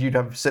 that you'd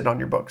have sitting on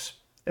your books.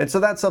 And so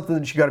that's something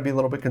that you got to be a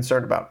little bit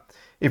concerned about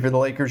if you're the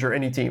Lakers or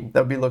any team that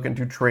would be looking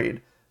to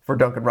trade for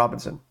Duncan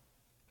Robinson.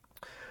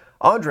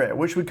 Andre, I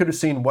wish we could have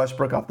seen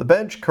Westbrook off the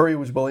bench. Curry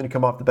was willing to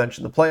come off the bench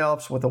in the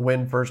playoffs with a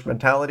win-first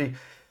mentality.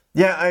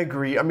 Yeah, I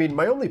agree. I mean,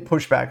 my only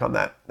pushback on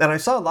that, and I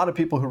saw a lot of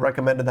people who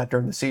recommended that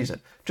during the season,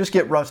 just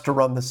get Russ to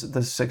run be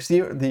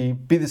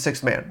the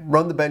sixth man,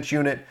 run the bench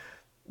unit.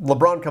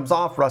 LeBron comes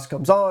off, Russ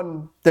comes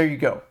on. There you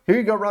go. Here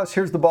you go, Russ.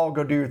 Here's the ball.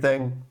 Go do your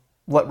thing.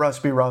 Let Russ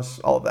be Russ.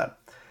 All of that.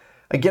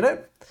 I get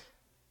it.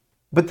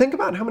 But think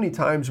about how many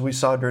times we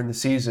saw during the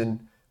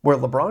season where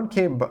LeBron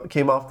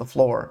came off the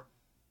floor,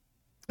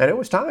 and it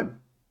was time.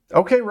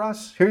 Okay,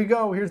 Russ. Here you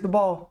go. Here's the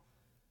ball.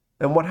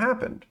 And what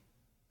happened?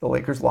 The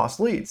Lakers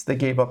lost leads. They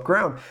gave up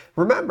ground.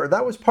 Remember,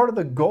 that was part of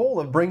the goal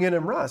of bringing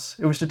in Russ.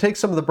 It was to take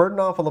some of the burden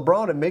off of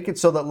LeBron and make it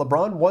so that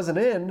LeBron wasn't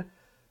in.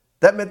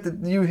 That meant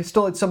that you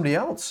still had somebody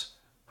else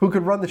who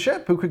could run the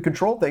ship, who could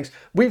control things.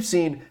 We've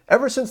seen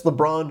ever since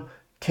LeBron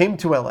came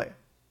to LA.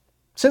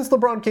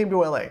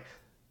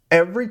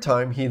 Every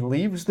time he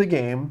leaves the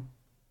game,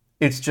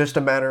 it's just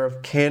a matter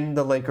of, can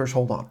the Lakers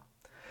hold on?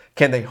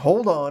 Can they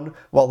hold on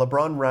while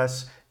LeBron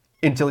rests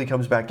until he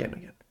comes back in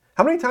again?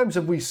 How many times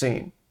have we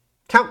seen?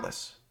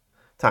 Countless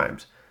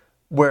times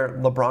where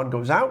LeBron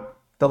goes out,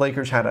 the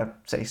Lakers had a,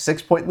 say,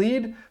 6-point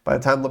lead. By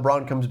the time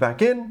LeBron comes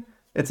back in,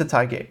 it's a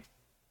tie game.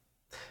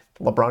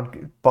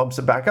 LeBron bumps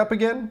it back up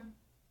again.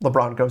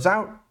 LeBron goes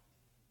out.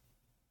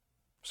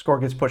 Score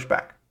gets pushed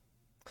back.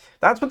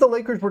 That's what the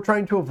Lakers were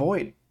trying to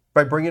avoid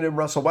by bringing in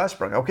Russell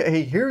Westbrook. Okay,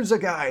 hey, here's a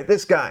guy.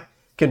 This guy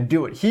can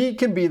do it. He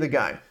can be the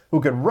guy who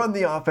can run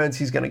the offense.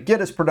 He's going to get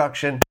his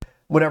production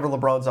whenever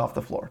LeBron's off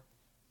the floor.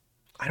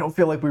 I don't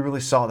feel like we really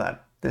saw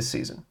that this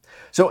season.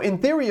 So in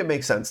theory, it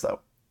makes sense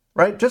though,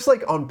 right? Just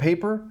like on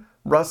paper,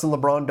 Russ and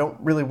LeBron don't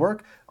really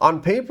work.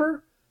 On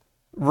paper,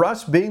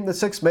 Russ being the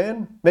sixth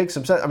man makes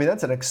some sense. I mean,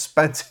 that's an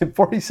expensive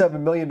 $47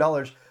 million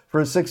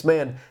for a sixth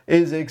man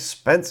is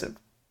expensive.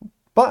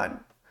 But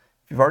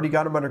if you've already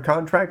got him under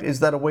contract, is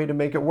that a way to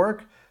make it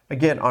work?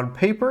 Again, on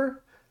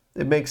paper,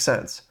 it makes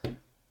sense.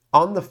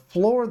 On the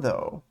floor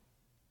though,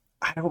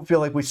 I don't feel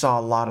like we saw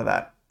a lot of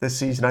that this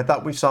season. I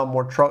thought we saw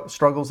more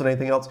struggles than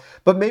anything else.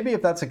 But maybe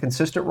if that's a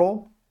consistent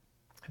role,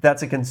 if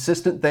that's a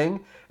consistent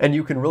thing, and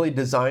you can really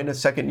design a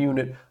second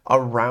unit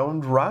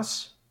around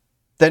Russ,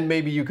 then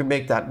maybe you can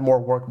make that more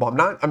workable.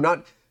 I'm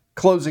not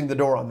closing the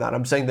door on that.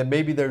 I'm saying that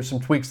maybe there's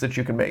some tweaks that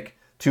you can make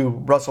to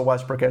Russell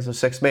Westbrook as a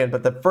sixth man.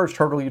 But the first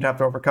hurdle you'd have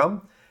to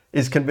overcome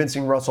is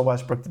convincing Russell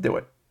Westbrook to do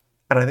it.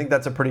 And I think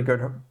that's a pretty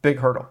good big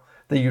hurdle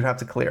that you'd have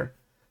to clear.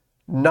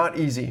 Not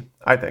easy,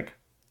 I think,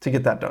 to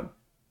get that done.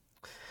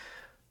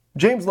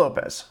 James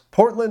Lopez,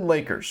 Portland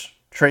Lakers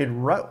trade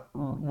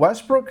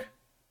Westbrook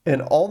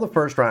and all the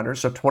first rounders,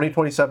 so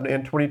 2027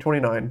 and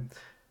 2029.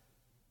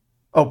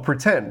 Oh,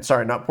 pretend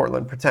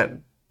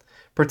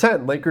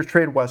Lakers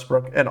trade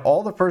Westbrook and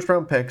all the first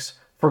round picks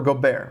for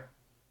Gobert.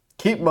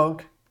 Keep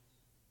Monk.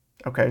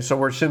 Okay, so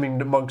we're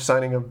assuming Monk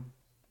signing a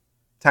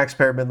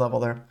taxpayer mid-level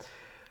there.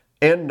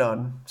 And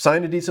Nunn.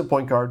 Sign a decent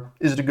point guard.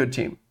 Is it a good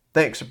team?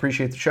 Thanks.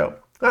 Appreciate the show.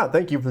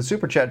 Thank you for the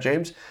super chat,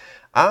 James.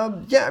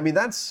 Yeah, I mean,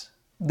 that's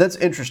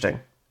interesting.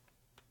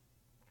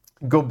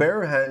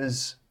 Gobert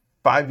has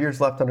 5 years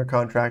left under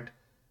contract.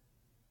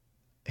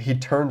 He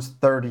turns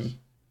 30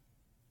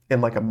 in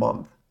like a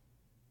month.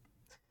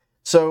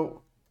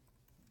 So,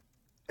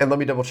 and let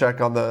me double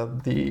check on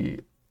the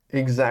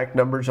exact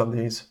numbers on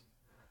these.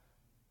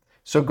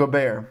 So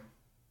Gobert,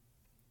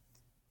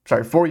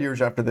 4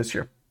 years after this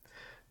year.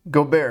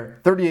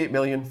 Gobert, 38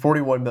 million,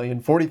 41 million,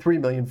 43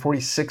 million,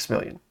 46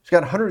 million. He's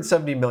got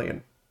 170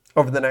 million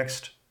over the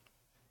next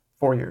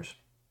 4 years.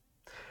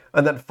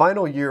 And that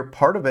final year,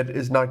 part of it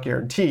is not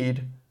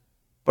guaranteed,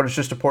 but it's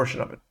just a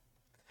portion of it.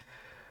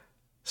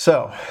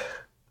 So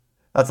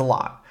that's a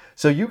lot.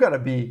 So you got to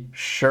be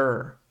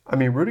sure. I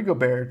mean, Rudy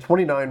Gobert,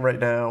 29 right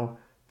now,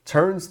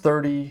 turns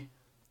 30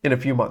 in a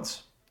few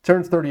months.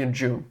 Turns 30 in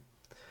June.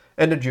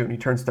 End of June, he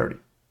turns 30.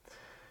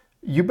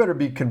 You better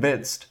be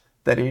convinced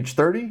that age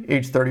 30,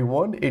 age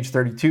 31, age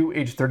 32,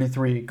 age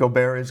 33,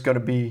 Gobert is going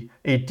to be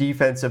a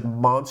defensive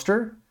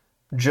monster,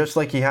 just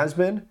like he has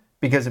been,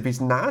 because if he's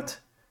not,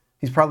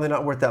 he's probably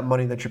not worth that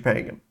money that you're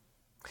paying him.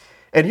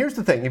 And here's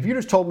the thing. If you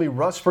just told me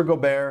Russ for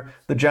Gobert,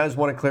 the Jazz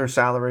want to clear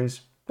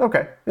salaries,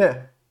 okay,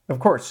 yeah, of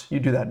course, you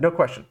do that. No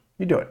question.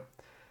 You do it.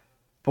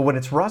 But when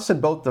it's Russ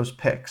and both those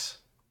picks,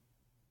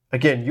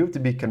 again, you have to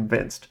be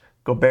convinced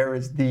Gobert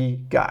is the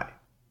guy.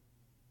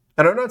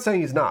 And I'm not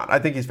saying he's not. I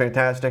think he's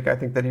fantastic. I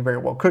think that he very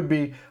well could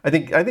be. I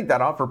think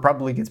that offer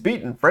probably gets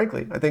beaten,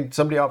 frankly. I think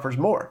somebody offers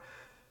more.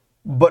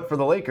 But for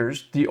the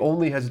Lakers, the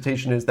only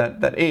hesitation is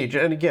that age.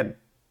 And again,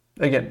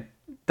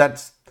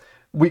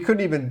 we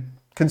couldn't even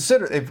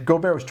consider, if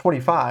Gobert was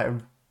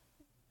 25,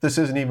 this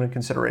isn't even a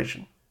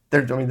consideration.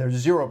 There's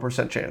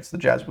 0% chance the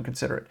Jazz would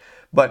consider it.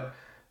 But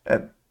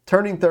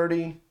turning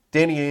 30,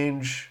 Danny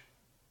Ainge,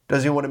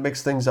 does he want to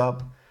mix things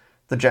up?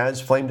 The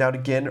Jazz flamed out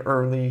again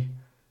early.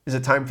 Is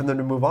it time for them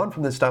to move on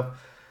from this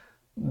stuff?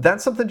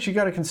 That's something that you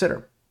got to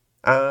consider.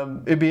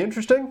 It'd be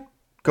interesting.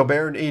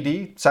 Gobert and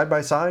AD side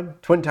by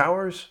side, Twin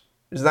Towers.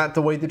 Is that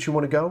the way that you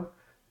want to go?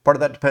 Part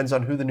of that depends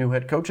on who the new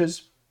head coach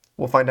is.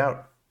 We'll find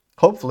out.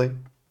 Hopefully,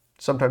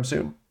 sometime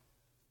soon.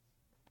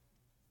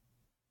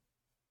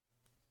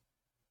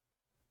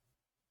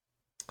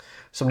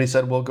 Somebody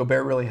said, will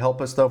Gobert really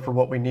help us, though, for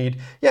what we need?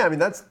 Yeah, I mean,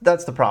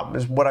 that's the problem.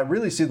 Is what I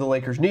really see the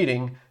Lakers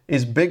needing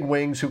is big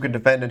wings who can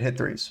defend and hit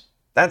threes.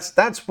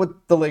 That's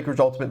what the Lakers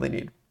ultimately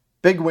need.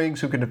 Big wings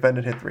who can defend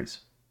and hit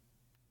threes.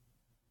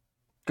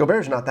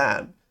 Gobert's not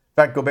that. In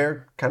fact,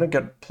 Gobert kind of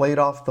got played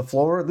off the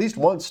floor at least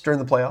once during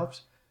the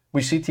playoffs.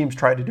 We see teams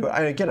try to do it.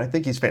 And again, I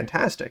think he's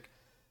fantastic.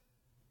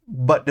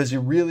 But does he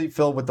really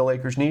fill what the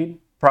Lakers need?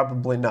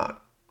 Probably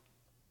not.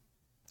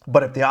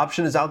 But if the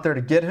option is out there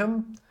to get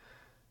him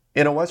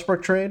in a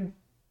Westbrook trade,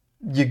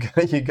 you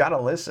got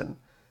to listen.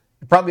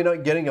 You're probably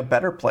not getting a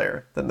better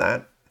player than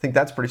that. I think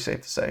that's pretty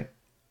safe to say.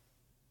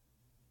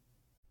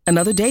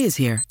 Another day is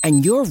here,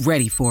 and you're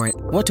ready for it.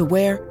 What to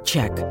wear?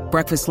 Check.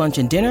 Breakfast, lunch,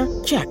 and dinner?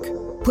 Check.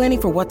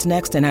 Planning for what's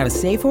next and how to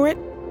save for it?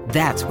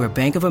 That's where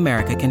Bank of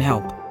America can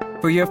help.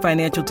 For your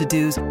financial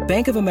to-dos,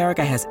 Bank of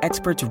America has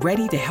experts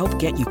ready to help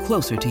get you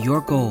closer to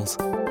your goals.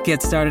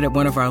 Get started at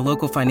one of our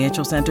local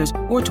financial centers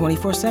or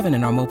 24/7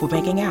 in our mobile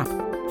banking app.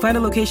 Find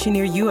a location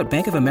near you at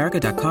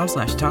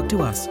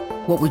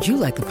bankofamerica.com/talktous. What would you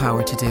like the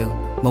power to do?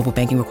 Mobile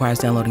banking requires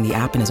downloading the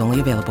app and is only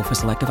available for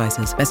select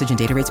devices. Message and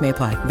data rates may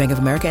apply. Bank of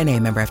America N.A.,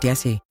 member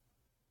FDIC.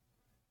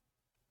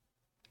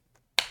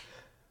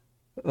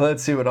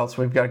 Let's see what else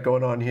we've got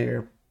going on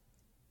here.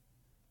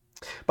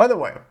 By the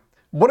way,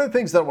 one of the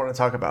things that I want to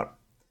talk about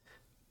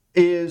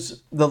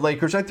is the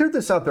Lakers. I threw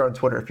this out there on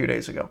Twitter a few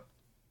days ago.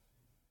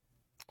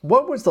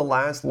 What was the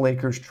last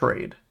Lakers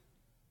trade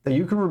that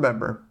you can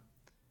remember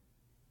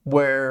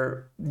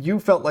where you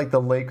felt like the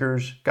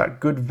Lakers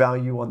got good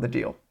value on the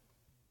deal?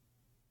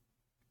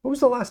 What was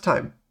the last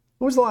time?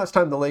 When was the last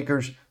time the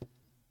Lakers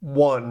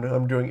won,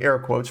 I'm doing air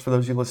quotes for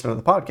those of you listening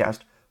to the podcast,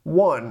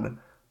 won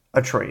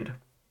a trade?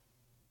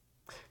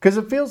 Because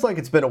it feels like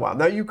it's been a while.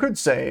 Now, you could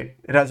say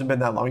it hasn't been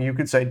that long. You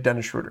could say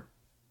Dennis Schroeder.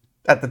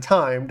 At the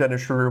time,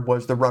 Dennis Schroeder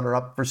was the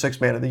runner-up for Sixth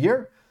Man of the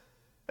Year,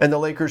 and the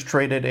Lakers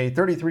traded a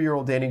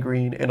 33-year-old Danny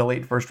Green and a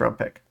late first-round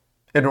pick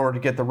in order to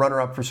get the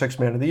runner-up for Sixth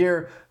Man of the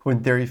Year, who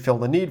in theory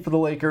filled a need for the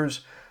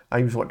Lakers.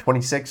 He was,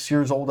 26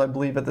 years old, I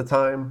believe, at the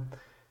time.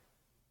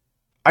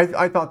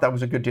 I thought that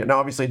was a good deal. Now,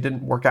 obviously, it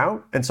didn't work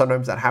out, and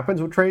sometimes that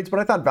happens with trades, but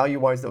I thought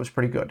value-wise that was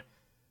pretty good.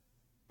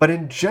 But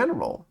in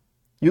general,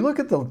 you look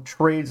at the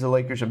trades the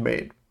Lakers have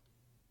made,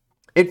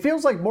 it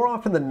feels like more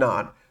often than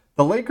not,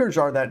 the Lakers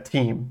are that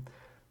team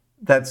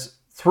that's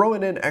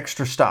throwing in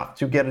extra stuff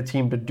to get a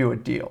team to do a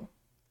deal.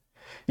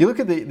 You look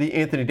at the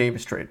Anthony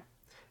Davis trade,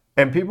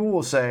 and people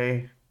will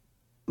say,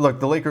 look,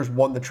 the Lakers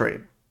won the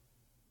trade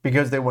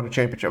because they won a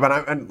championship.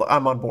 And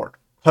I'm on board,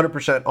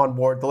 100% on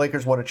board. The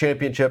Lakers won a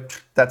championship.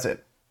 That's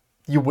it.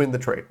 You win the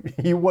trade.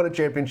 You won a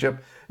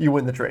championship. You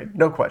win the trade.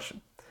 No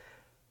question.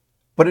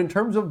 But in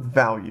terms of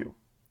value,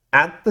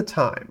 at the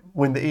time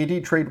when the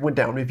AD trade went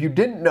down, if you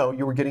didn't know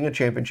you were getting a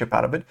championship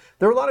out of it,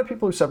 there were a lot of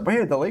people who said,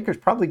 man, the Lakers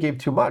probably gave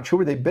too much. Who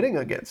were they bidding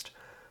against?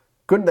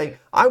 Couldn't they?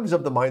 I was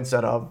of the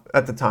mindset of,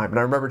 at the time, and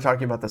I remember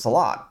talking about this a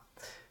lot,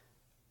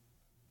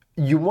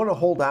 you want to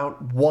hold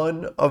out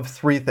one of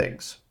three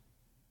things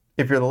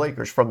if you're the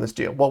Lakers from this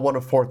deal. Well, one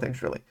of four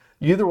things, really.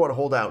 You either want to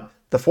hold out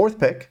the fourth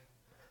pick,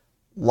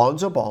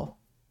 Lonzo Ball,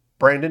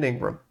 Brandon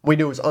Ingram. We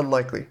knew it was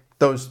unlikely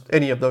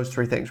any of those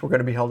three things were going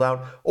to be held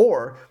out,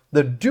 or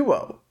the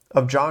duo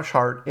of Josh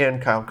Hart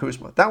and Kyle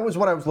Kuzma. That was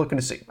what I was looking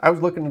to see. I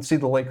was looking to see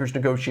the Lakers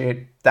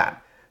negotiate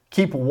that.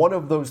 Keep one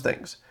of those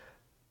things.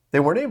 They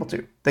weren't able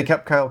to. They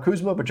kept Kyle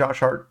Kuzma, but Josh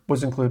Hart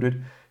was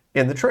included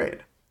in the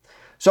trade.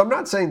 So I'm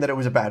not saying that it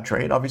was a bad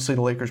trade. Obviously,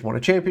 the Lakers won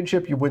a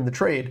championship. You win the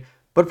trade.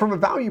 But from a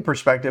value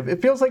perspective,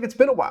 it feels like it's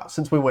been a while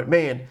since we went,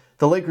 man,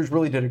 the Lakers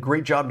really did a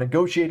great job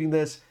negotiating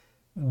this.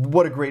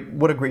 What a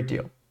great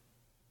deal.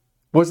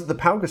 Was it the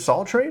Pau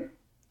Gasol trade?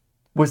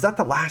 Was that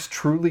the last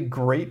truly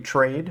great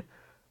trade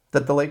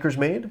that the Lakers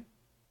made?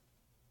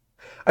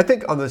 I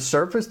think on the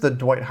surface, the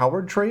Dwight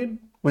Howard trade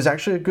was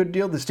actually a good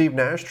deal. The Steve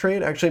Nash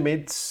trade actually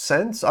made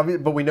sense,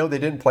 but we know they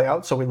didn't play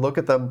out, so we look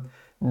at them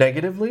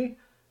negatively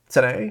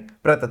today.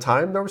 But at the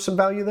time, there was some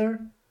value there.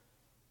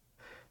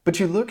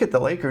 But you look at the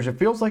Lakers, it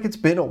feels like it's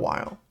been a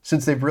while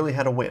since they've really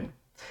had a win.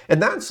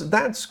 And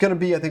that's going to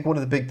be, I think, one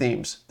of the big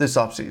themes this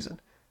offseason.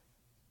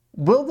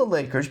 Will the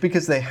Lakers,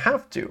 because they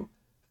have to,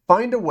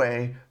 find a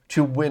way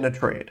to win a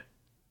trade.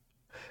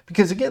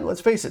 Because again,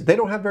 let's face it, they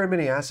don't have very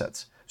many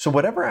assets. So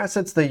whatever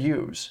assets they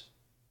use,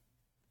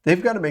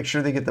 they've got to make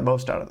sure they get the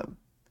most out of them.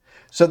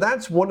 So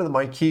that's one of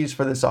my keys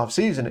for this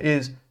offseason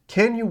is,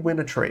 can you win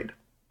a trade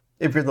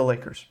if you're the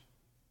Lakers?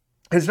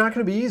 It's not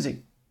going to be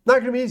easy. Not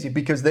going to be easy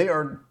because they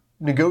are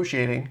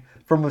negotiating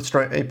from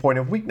a point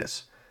of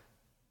weakness.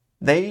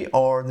 They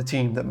are the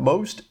team that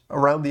most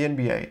around the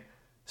NBA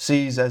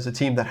sees as a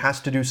team that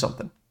has to do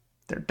something.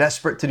 They're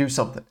desperate to do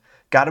something.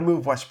 Got to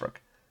move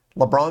Westbrook.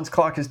 LeBron's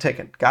clock is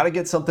ticking. Got to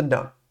get something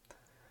done.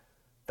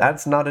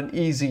 That's not an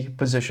easy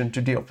position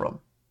to deal from.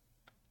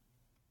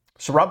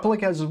 So Rob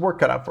Pelinka has his work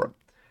cut out for him.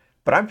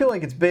 But I feel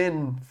like it's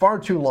been far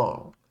too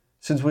long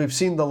since we've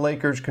seen the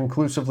Lakers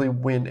conclusively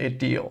win a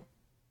deal.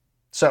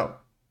 So,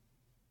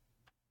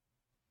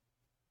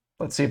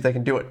 let's see if they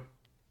can do it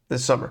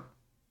this summer.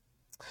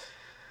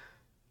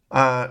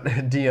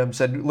 DM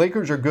said,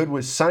 Lakers are good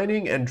with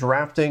signing and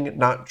drafting,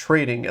 not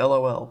trading,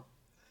 LOL.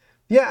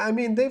 Yeah, I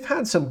mean, they've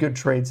had some good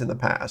trades in the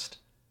past.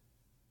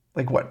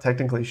 Like what?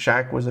 Technically,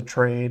 Shaq was a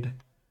trade,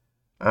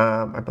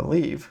 I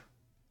believe.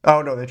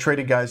 Oh, no, they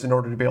traded guys in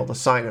order to be able to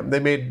sign them. They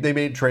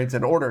made trades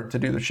in order to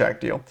do the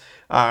Shaq deal.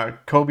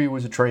 Kobe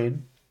was a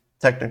trade,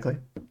 technically.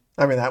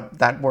 I mean,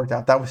 that worked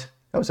out. That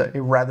was a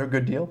rather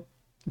good deal.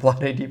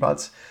 Vlade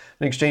Divac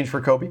in exchange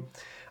for Kobe.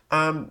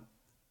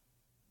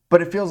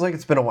 But it feels like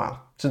it's been a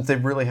while since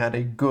they've really had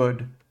a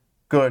good,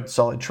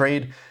 solid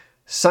trade.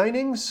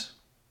 Signings,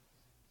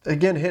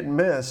 again, hit and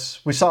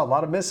miss. We saw a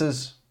lot of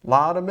misses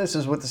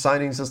with the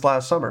signings this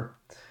last summer.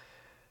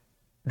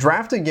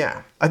 Drafting,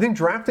 yeah. I think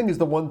drafting is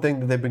the one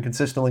thing that they've been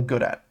consistently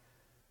good at.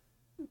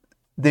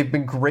 They've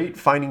been great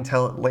finding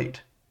talent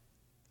late.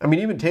 I mean,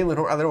 even Talen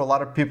Horton, I know a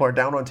lot of people are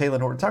down on Talen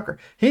Horton-Tucker.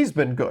 He's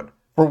been good.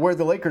 For where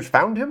the Lakers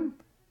found him,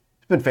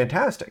 it's been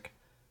fantastic.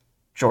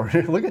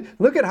 Jordan,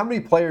 look at how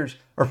many players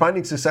are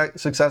finding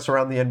success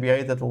around the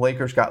NBA that the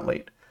Lakers got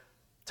late.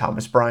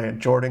 Thomas Bryant,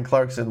 Jordan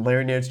Clarkson,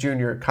 Larry Nance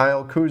Jr.,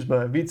 Kyle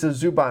Kuzma, Ivica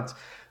Zubac,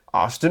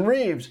 Austin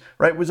Reeves,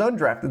 right, was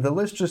undrafted. The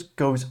list just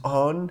goes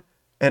on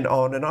and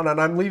on and on,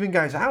 and I'm leaving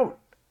guys out.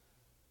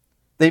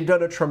 They've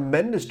done a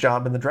tremendous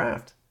job in the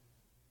draft.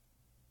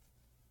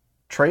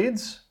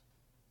 Trades?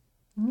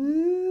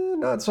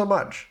 Not so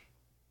much.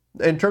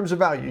 In terms of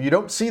value, you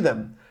don't see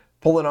them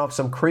pulling off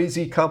some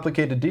crazy,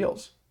 complicated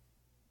deals.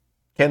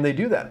 Can they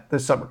do that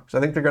this summer? Because I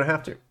think they're going to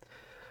have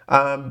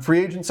to. Free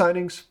agent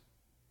signings,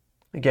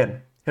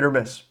 again, hit or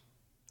miss.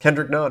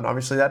 Kendrick Nunn,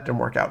 obviously that didn't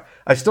work out.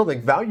 I still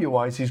think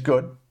value-wise, he's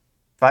good.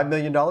 $5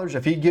 million,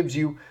 if he gives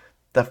you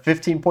the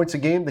 15 points a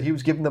game that he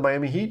was giving the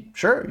Miami Heat,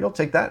 sure, you'll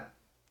take that.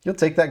 You'll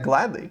take that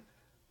gladly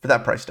for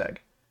that price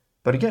tag.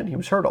 But again, he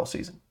was hurt all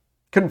season.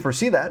 Couldn't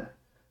foresee that.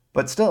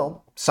 But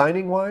still,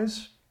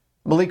 signing-wise,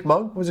 Malik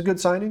Monk was a good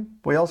signing.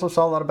 We also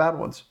saw a lot of bad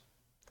ones.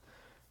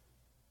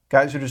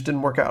 Guys who just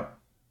didn't work out.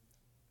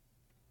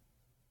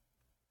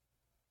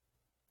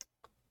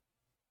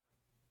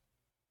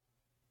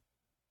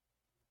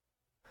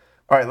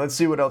 All right, let's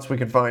see what else we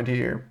can find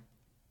here.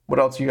 What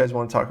else you guys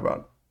want to talk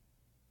about?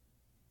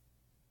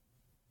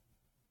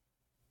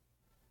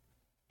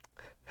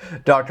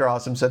 Dr.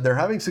 Awesome said they're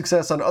having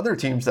success on other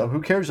teams, though.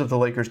 Who cares if the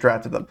Lakers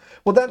drafted them?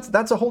 Well,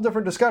 that's a whole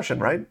different discussion,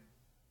 right?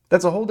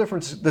 That's a whole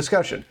different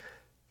discussion.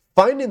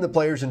 Finding the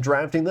players and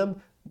drafting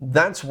them,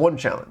 that's one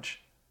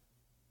challenge.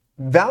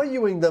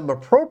 Valuing them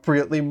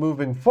appropriately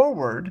moving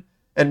forward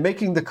and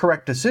making the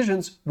correct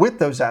decisions with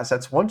those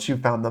assets once you've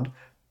found them,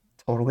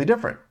 totally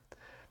different.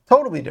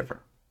 Totally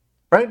different,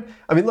 right?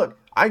 I mean, look,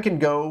 I can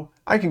go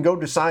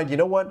decide, you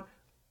know what?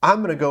 I'm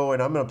going to go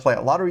and I'm going to play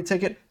a lottery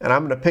ticket and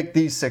I'm going to pick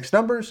these 6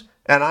 numbers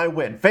and I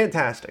win.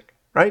 Fantastic,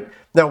 right?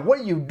 Now,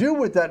 what you do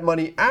with that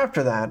money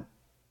after that,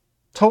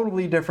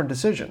 totally different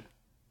decision.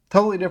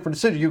 Totally different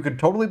decision. You could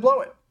totally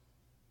blow it.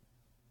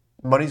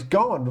 Money's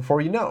gone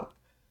before you know.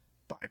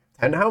 Buy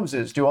 10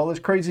 houses, do all this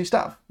crazy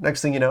stuff.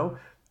 Next thing you know,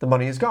 the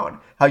money is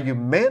gone. How you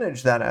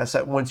manage that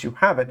asset once you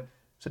have it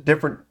is a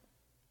different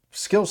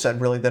skill set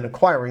really than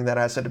acquiring that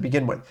asset to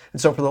begin with. And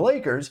so for the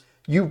Lakers,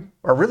 you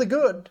are really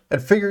good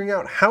at figuring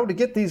out how to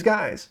get these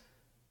guys,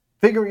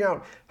 figuring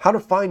out how to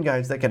find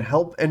guys that can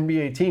help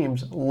NBA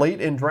teams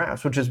late in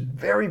drafts, which is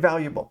very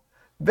valuable,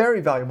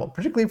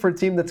 particularly for a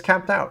team that's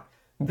capped out.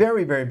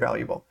 Very, very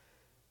valuable.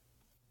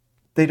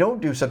 They don't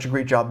do such a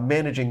great job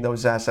managing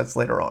those assets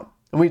later on.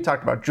 And we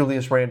talked about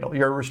Julius Randle.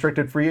 You're a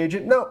restricted free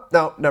agent? No,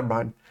 never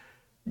mind.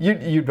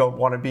 You don't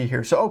want to be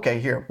here. So, okay,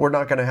 here, we're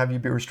not going to have you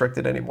be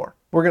restricted anymore.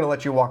 We're going to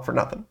let you walk for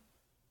nothing.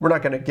 We're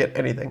not going to get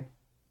anything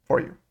for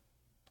you.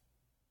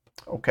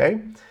 Okay.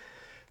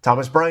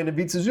 Thomas Bryant and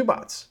Ivica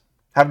Zubac.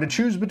 Having to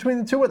choose between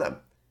the two of them.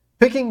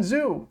 Picking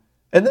Zoo.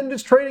 And then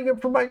just trading him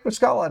for Mike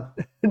Muscala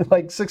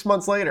like 6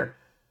 months later.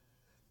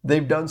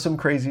 They've done some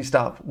crazy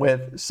stuff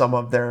with some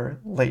of their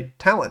late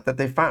talent that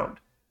they found.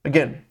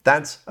 Again,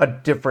 that's a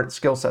different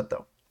skill set,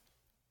 though.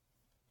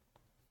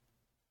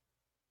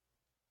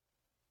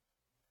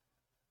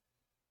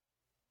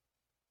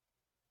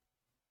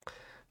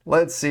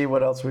 Let's see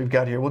what else we've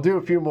got here. We'll do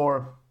a few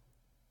more.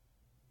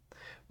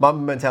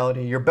 Mamba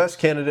Mentality, your best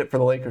candidate for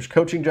the Lakers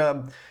coaching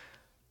job.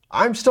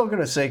 I'm still going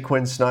to say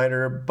Quinn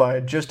Snyder,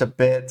 but just a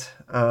bit.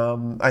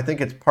 I think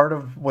it's part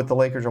of what the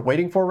Lakers are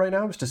waiting for right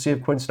now is to see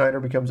if Quinn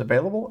Snyder becomes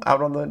available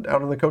out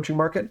on the coaching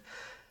market.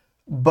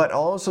 But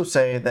I'll also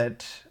say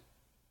that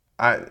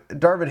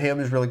Darvin Ham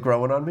is really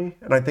growing on me,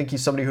 and I think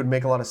he's somebody who would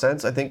make a lot of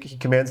sense. I think he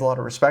commands a lot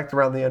of respect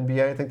around the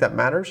NBA. I think that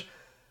matters.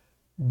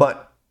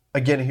 But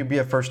again, he'd be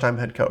a first-time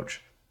head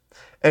coach.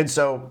 And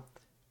so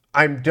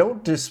I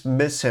don't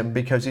dismiss him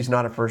because he's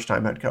not a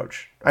first-time head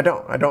coach. I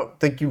don't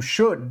think you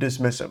should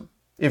dismiss him.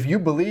 If you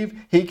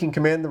believe he can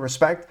command the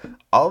respect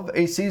of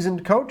a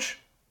seasoned coach,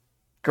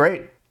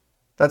 great.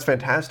 That's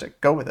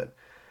fantastic. Go with it.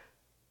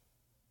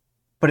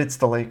 But it's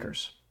the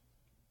Lakers.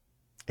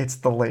 It's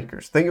the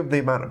Lakers. Think of the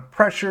amount of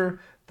pressure,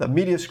 the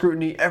media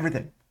scrutiny,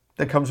 everything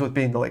that comes with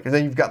being the Lakers.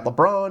 Then you've got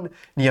LeBron, and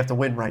you have to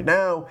win right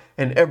now,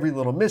 and every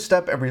little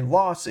misstep, every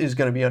loss is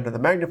going to be under the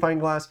magnifying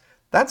glass.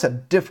 That's a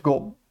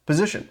difficult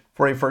position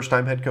for a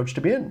first-time head coach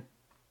to be in.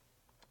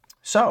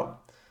 So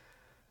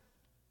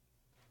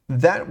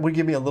that would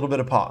give me a little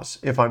bit of pause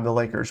if I'm the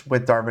Lakers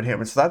with Darvin Ham.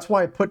 And so that's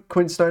why I put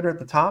Quinn Snyder at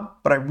the top,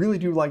 but I really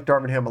do like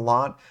Darvin Ham a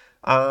lot.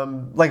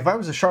 Like if I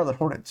was the Charlotte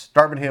Hornets,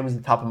 Darvin Ham is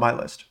the top of my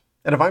list.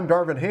 And if I'm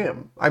Darvin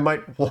Ham, I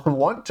might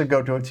want to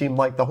go to a team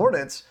like the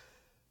Hornets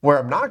where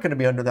I'm not going to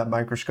be under that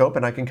microscope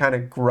and I can kind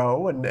of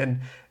grow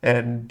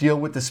and deal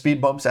with the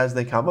speed bumps as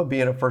they come of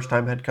being a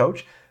first-time head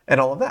coach and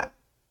all of that.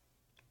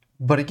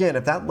 But again,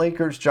 if that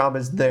Lakers job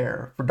is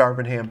there for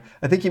Darvin Ham,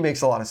 I think he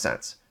makes a lot of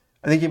sense.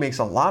 I think he makes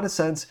a lot of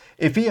sense.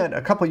 If he had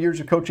a couple of years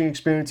of coaching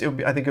experience,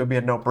 I think it would be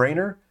a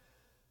no-brainer.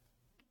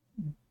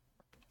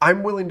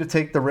 I'm willing to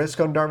take the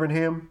risk on Darvin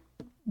Ham,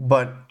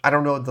 but I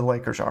don't know what the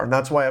Lakers are. And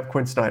that's why I have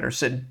Quinn Snyder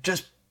sitting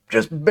just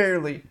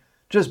barely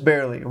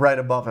right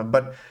above him.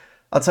 But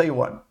I'll tell you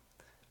what,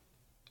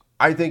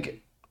 I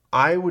think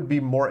I would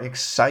be more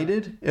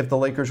excited if the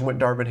Lakers went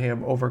Darvin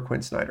Ham over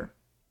Quinn Snyder.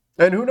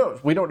 And who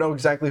knows? We don't know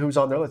exactly who's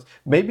on their list.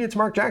 Maybe it's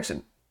Mark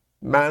Jackson.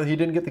 He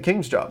didn't get the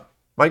Kings job.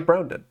 Mike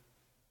Brown did.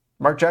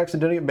 Mark Jackson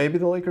didn't get. Maybe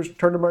the Lakers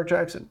turn to Mark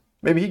Jackson.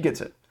 Maybe he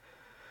gets it.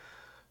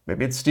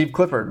 Maybe it's Steve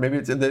Clifford. Maybe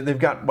they've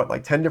got,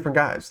 like 10 different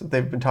guys that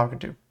they've been talking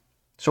to.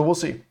 So we'll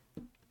see.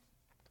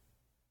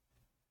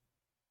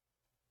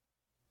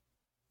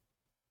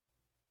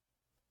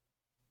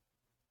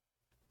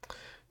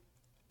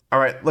 All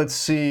right, let's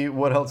see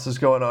what else is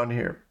going on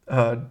here.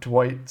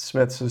 Dwight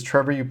Smith says,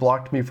 Trevor, you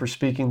blocked me for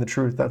speaking the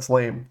truth. That's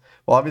lame.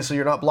 Well, obviously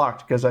you're not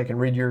blocked because I can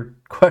read your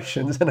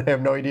questions and I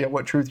have no idea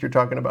what truth you're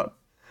talking about.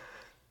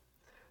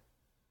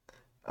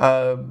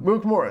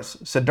 Mook Morris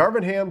said,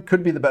 Darvin Ham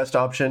could be the best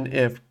option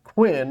if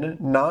Quinn,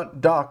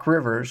 not Doc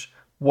Rivers,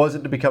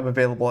 wasn't to become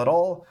available at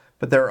all,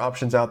 but there are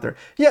options out there.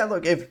 Yeah,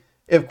 look,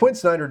 if Quinn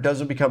Snyder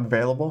doesn't become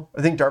available,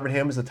 I think Darvin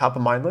Ham is the top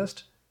of my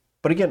list.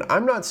 But again,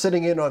 I'm not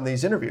sitting in on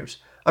these interviews.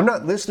 I'm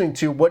not listening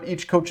to what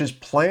each coach's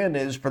plan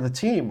is for the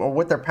team or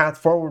what their path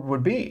forward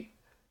would be.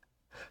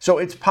 So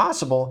it's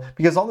possible,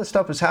 because all this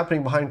stuff is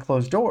happening behind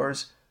closed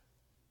doors,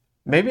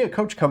 maybe a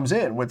coach comes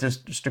in with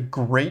just a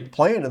great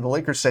plan and the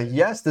Lakers say,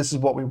 yes, this is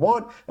what we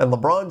want. And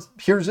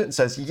LeBron hears it and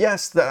says,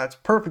 yes, that's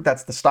perfect.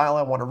 That's the style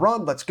I want to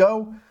run. Let's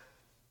go.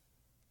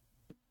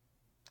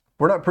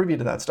 We're not privy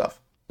to that stuff.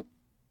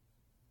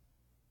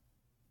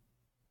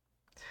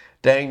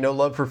 Dang, no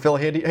love for Phil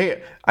Handy.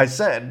 Hey, I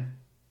said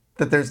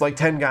that there's like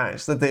 10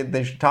 guys that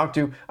they should talk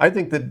to. I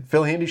think that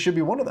Phil Handy should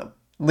be one of them.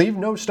 Leave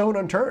no stone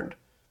unturned.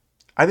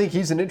 I think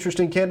he's an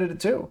interesting candidate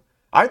too.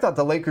 I thought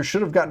the Lakers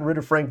should have gotten rid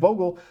of Frank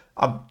Vogel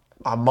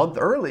a month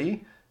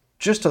early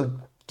just to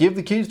give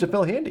the keys to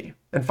Phil Handy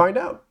and find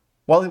out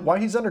why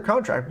he's under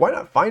contract. Why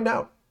not find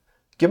out?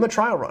 Give him a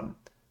trial run.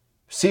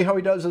 See how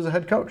he does as a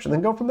head coach and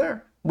then go from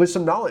there with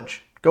some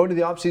knowledge. Go into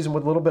the offseason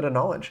with a little bit of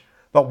knowledge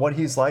about what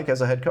he's like as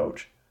a head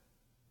coach.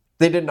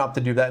 They didn't opt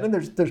to do that, and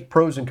there's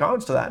pros and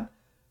cons to that.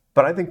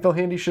 But I think Phil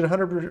Handy should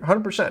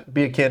 100%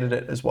 be a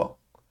candidate as well.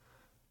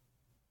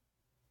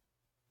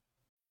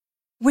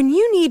 When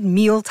you need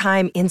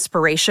mealtime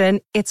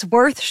inspiration, it's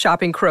worth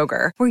shopping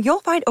Kroger, where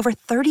you'll find over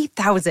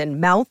 30,000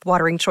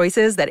 mouth-watering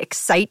choices that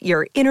excite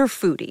your inner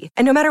foodie.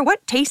 And no matter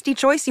what tasty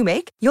choice you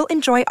make, you'll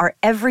enjoy our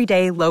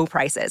everyday low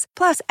prices,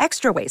 plus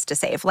extra ways to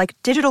save, like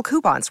digital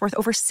coupons worth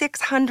over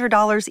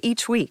 $600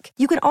 each week.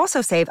 You can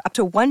also save up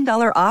to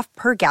 $1 off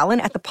per gallon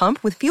at the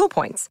pump with fuel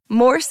points.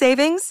 More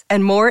savings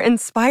and more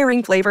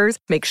inspiring flavors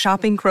make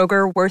shopping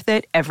Kroger worth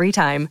it every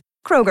time.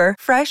 Kroger,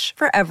 fresh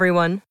for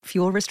everyone.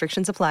 Fuel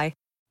restrictions apply.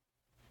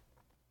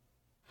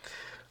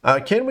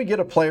 Can we get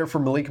a player for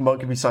Malik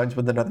Monk if he signs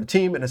with another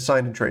team in a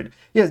sign and trade?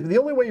 Yes, the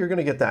only way you're going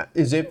to get that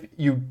is if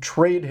you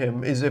trade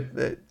him, is if,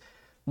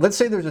 let's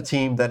say there's a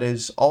team that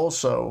is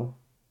also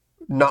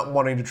not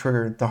wanting to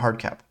trigger the hard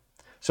cap.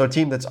 So a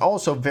team that's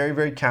also very,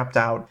 very capped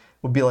out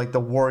would be like the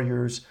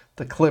Warriors,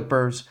 the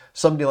Clippers,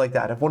 somebody like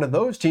that. If one of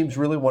those teams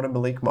really wanted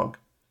Malik Monk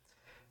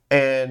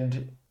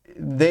and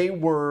they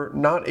were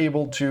not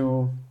able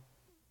to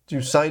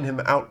sign him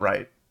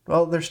outright,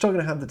 well, they're still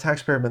going to have the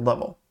tax pyramid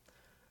level.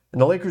 And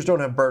the Lakers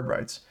don't have bird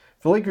rights.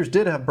 If the Lakers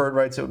did have bird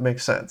rights, it would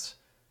make sense.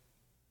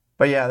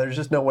 But yeah, there's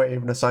just no way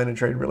even a sign and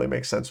trade really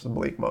makes sense with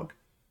Malik Monk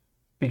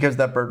because of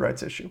that bird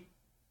rights issue.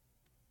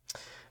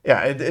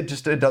 Yeah,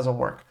 it doesn't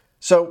work.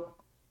 So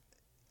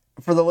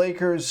for the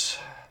Lakers,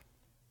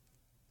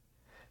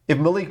 if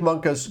Malik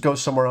Monk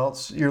goes somewhere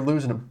else, you're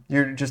losing him.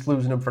 You're just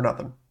losing him for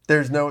nothing.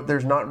 There's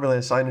not really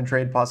a sign and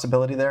trade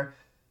possibility there,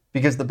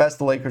 because the best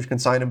the Lakers can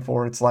sign him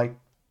for, it's like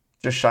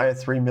just shy of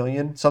 $3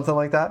 million, something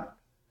like that,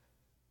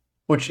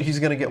 which he's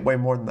going to get way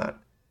more than that.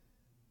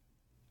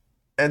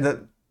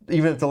 And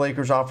even if the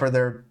Lakers offer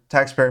their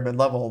taxpayer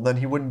mid-level, then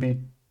he wouldn't be.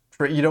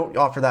 You don't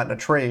offer that in a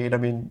trade. I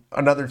mean,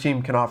 another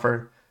team can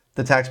offer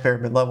the taxpayer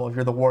mid-level. If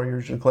you're the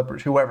Warriors or the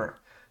Clippers, whoever,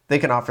 they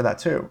can offer that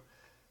too.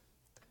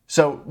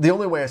 So the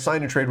only way a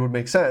sign and trade would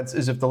make sense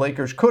is if the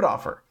Lakers could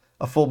offer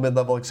a full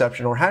mid-level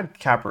exception or had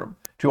cap room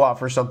to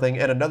offer something,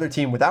 and another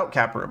team without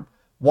cap room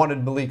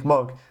wanted Malik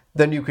Monk,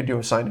 then you could do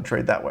a sign and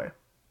trade that way.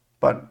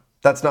 But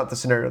that's not the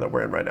scenario that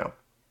we're in right now.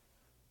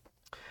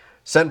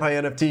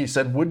 Senpai NFT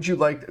said, would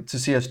like to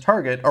see us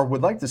target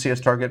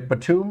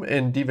Batum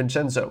and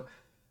DiVincenzo?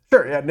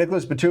 Sure, yeah,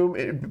 Nicholas Batum,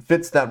 it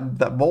fits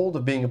that mold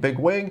of being a big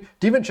wing.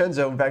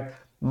 DiVincenzo, in fact,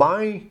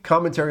 my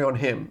commentary on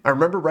him, I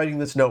remember writing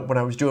this note when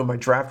I was doing my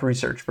draft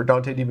research for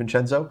Donte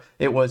DiVincenzo.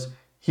 It was,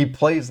 he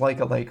plays like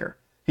a Laker.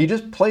 He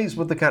just plays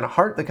with the kind of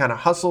heart, the kind of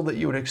hustle that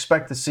you would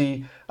expect to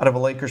see out of a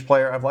Lakers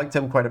player. I've liked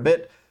him quite a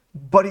bit,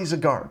 but he's a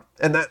guard.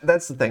 And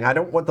that's the thing. I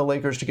don't want the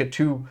Lakers to get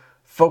too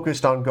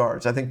focused on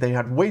guards. I think they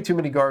had way too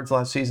many guards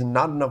last season,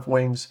 not enough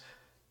wings.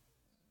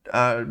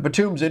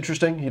 Batum's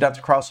interesting. He'd have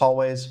to cross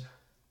hallways.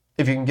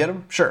 If you can get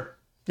him, sure.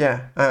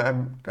 Yeah,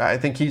 I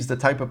think he's the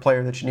type of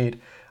player that you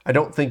need. I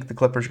don't think the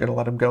Clippers are going to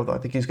let him go, though. I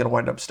think he's going to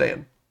wind up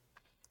staying.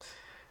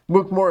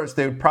 Mook Morris,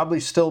 they would probably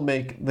still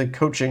make the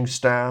coaching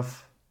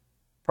staff.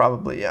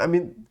 Probably. I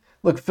mean,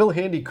 look, Phil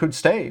Handy could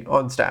stay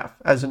on staff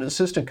as an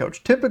assistant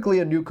coach. Typically,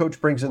 a new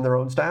coach brings in their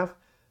own staff,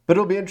 but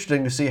it'll be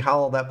interesting to see how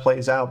all that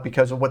plays out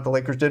because of what the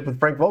Lakers did with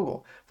Frank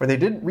Vogel, where they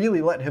didn't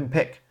really let him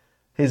pick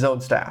his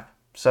own staff.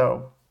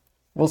 So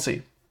we'll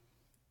see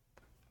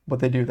what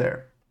they do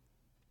there.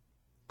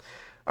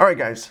 All right,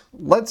 guys,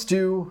 let's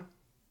do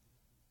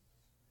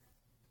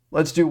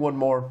one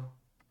more.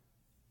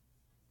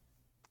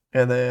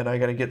 And then I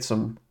got to get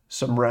some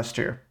rest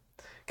here.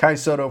 Kai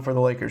Soto for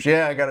the Lakers.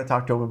 Yeah, I got to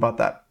talk to him about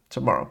that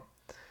tomorrow.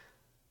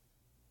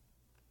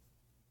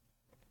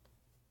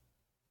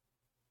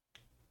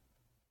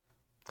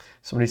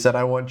 Somebody said,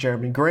 I want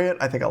Jeremy Grant.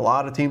 I think a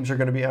lot of teams are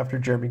going to be after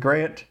Jeremy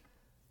Grant,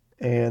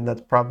 and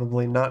that's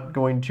probably not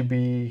going to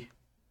be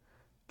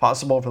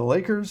possible for the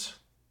Lakers.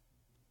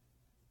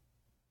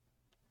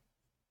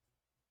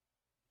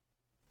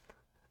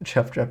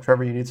 Jeff,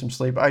 Trevor, you need some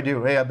sleep. I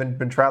do. Hey, I've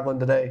been traveling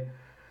today.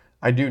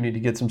 I do need to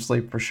get some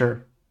sleep for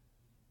sure.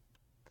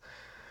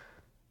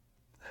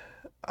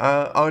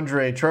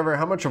 Andre, Trevor,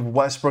 how much of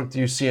Westbrook do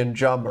you see in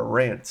Ja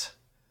Morant?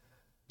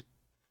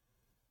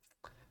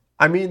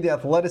 I mean, the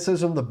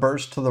athleticism, the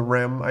burst to the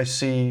rim, I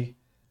see.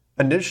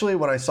 Initially,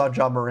 when I saw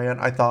Ja Morant,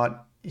 I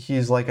thought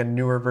he's like a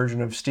newer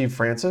version of Steve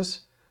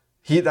Francis.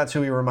 That's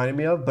who he reminded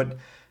me of. But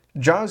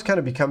Ja's kind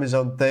of become his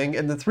own thing,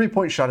 and the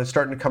three-point shot is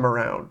starting to come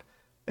around.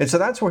 And so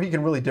that's where he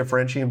can really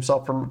differentiate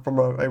himself from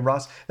a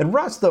Russ. And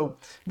Russ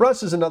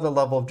is another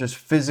level of just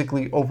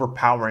physically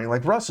overpowering.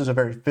 Like, Russ is a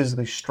very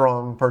physically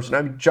strong person.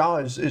 I mean, Ja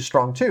is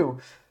strong too,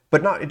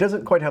 but it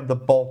doesn't quite have the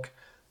bulk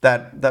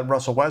that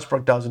Russell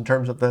Westbrook does in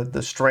terms of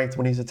the strength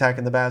when he's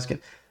attacking the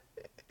basket.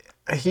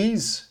 I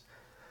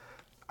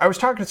was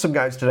talking to some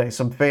guys today,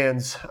 some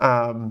fans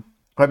who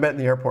I met in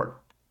the airport,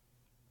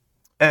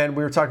 and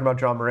we were talking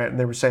about Ja Morant, and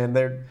they were saying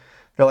they're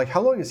like,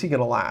 how long is he going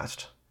to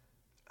last?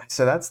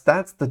 So that's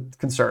the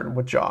concern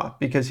with Ja,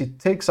 because he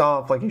takes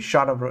off like he's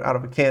shot out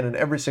of a cannon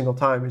every single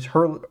time. He's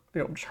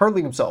just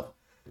hurling himself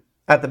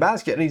at the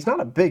basket, and he's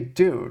not a big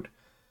dude.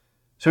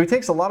 So he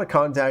takes a lot of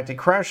contact. He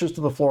crashes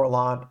to the floor a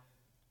lot.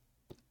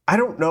 I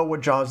don't know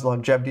what Ja's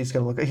longevity is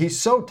going to look like. He's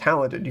so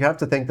talented. You have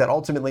to think that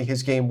ultimately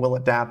his game will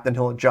adapt and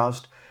he'll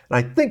adjust. And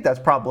I think that's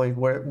probably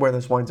where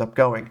this winds up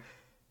going.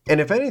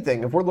 And if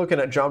anything, if we're looking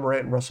at Ja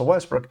Morant and Russell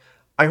Westbrook,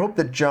 I hope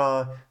that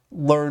Ja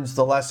learns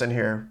the lesson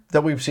here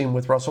that we've seen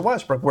with Russell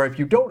Westbrook, where if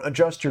you don't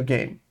adjust your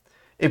game,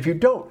 if you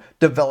don't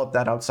develop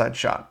that outside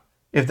shot,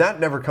 if that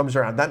never comes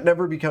around, that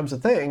never becomes a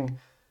thing,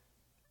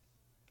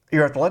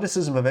 your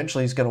athleticism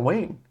eventually is going to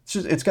wane.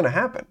 It's going to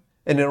happen.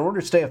 And in order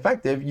to stay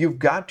effective, you've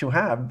got to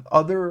have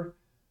other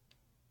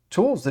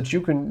tools that you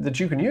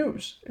can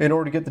use in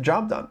order to get the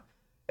job done.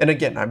 And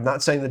again, I'm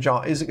not saying that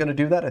Ja isn't going to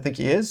do that. I think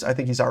he is. I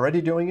think he's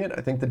already doing it.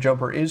 I think the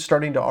jumper is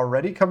starting to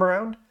already come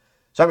around.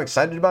 So I'm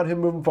excited about him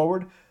moving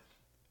forward.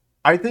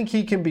 I think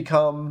he can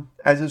become,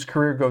 as his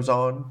career goes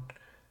on,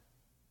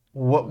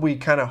 what we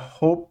kind of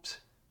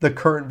hoped the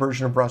current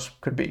version of Russ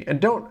could be.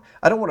 And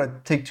I don't want to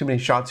take too many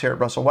shots here at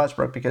Russell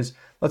Westbrook, because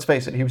let's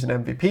face it, he was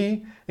an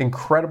MVP,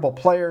 incredible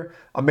player,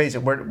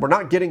 amazing. We're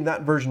not getting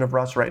that version of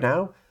Russ right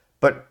now,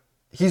 but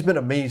he's been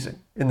amazing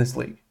in this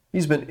league.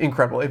 He's been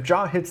incredible. If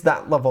Ja hits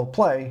that level of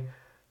play,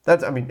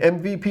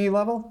 MVP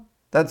level,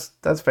 that's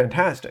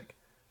fantastic.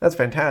 That's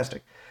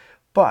fantastic.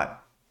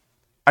 But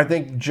I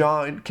think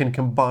Ja can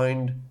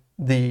combine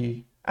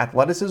the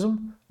athleticism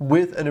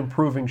with an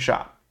improving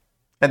shot.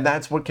 And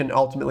that's what can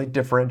ultimately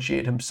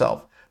differentiate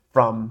himself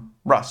from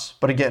Russ.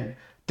 But again,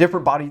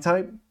 different body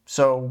type,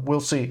 so we'll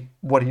see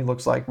what he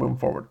looks like moving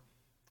forward.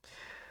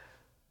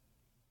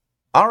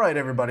 All right,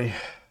 everybody.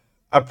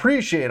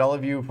 Appreciate all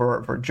of you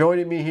for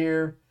joining me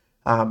here.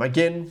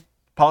 Again,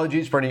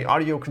 apologies for any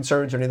audio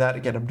concerns or any of that.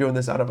 Again, I'm doing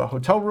this out of a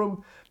hotel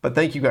room, but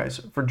thank you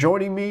guys for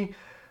joining me.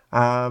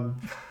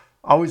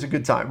 Always a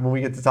good time when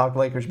we get to talk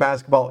Lakers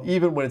basketball,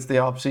 even when it's the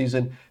off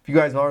season. If you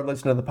guys are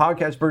listening to the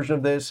podcast version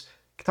of this,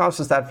 toss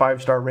us that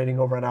 5-star rating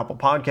over on Apple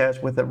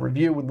Podcasts with a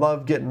review. Would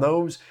love getting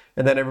those.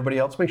 And then everybody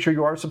else, make sure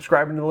you are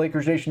subscribing to the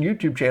Lakers Nation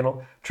YouTube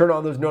channel. Turn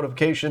on those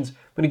notifications. I'm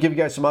going to give you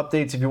guys some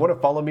updates. If you want to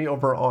follow me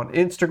over on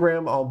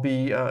Instagram, I'll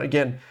be,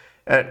 again,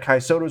 at Kai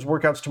Soto's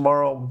workouts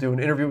tomorrow. We'll do an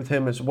interview with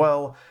him as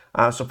well.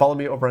 So follow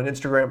me over on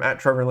Instagram at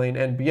Trevor Lane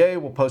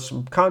NBA. We'll post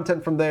some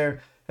content from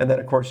there. And then,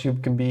 of course, you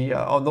can be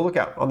on the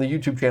lookout on the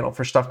YouTube channel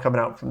for stuff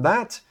coming out from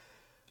that.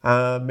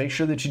 Make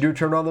sure that you do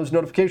turn on those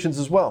notifications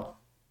as well.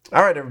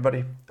 All right,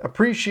 everybody.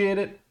 Appreciate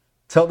it.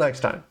 Till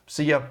next time.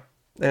 See ya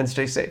and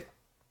stay safe.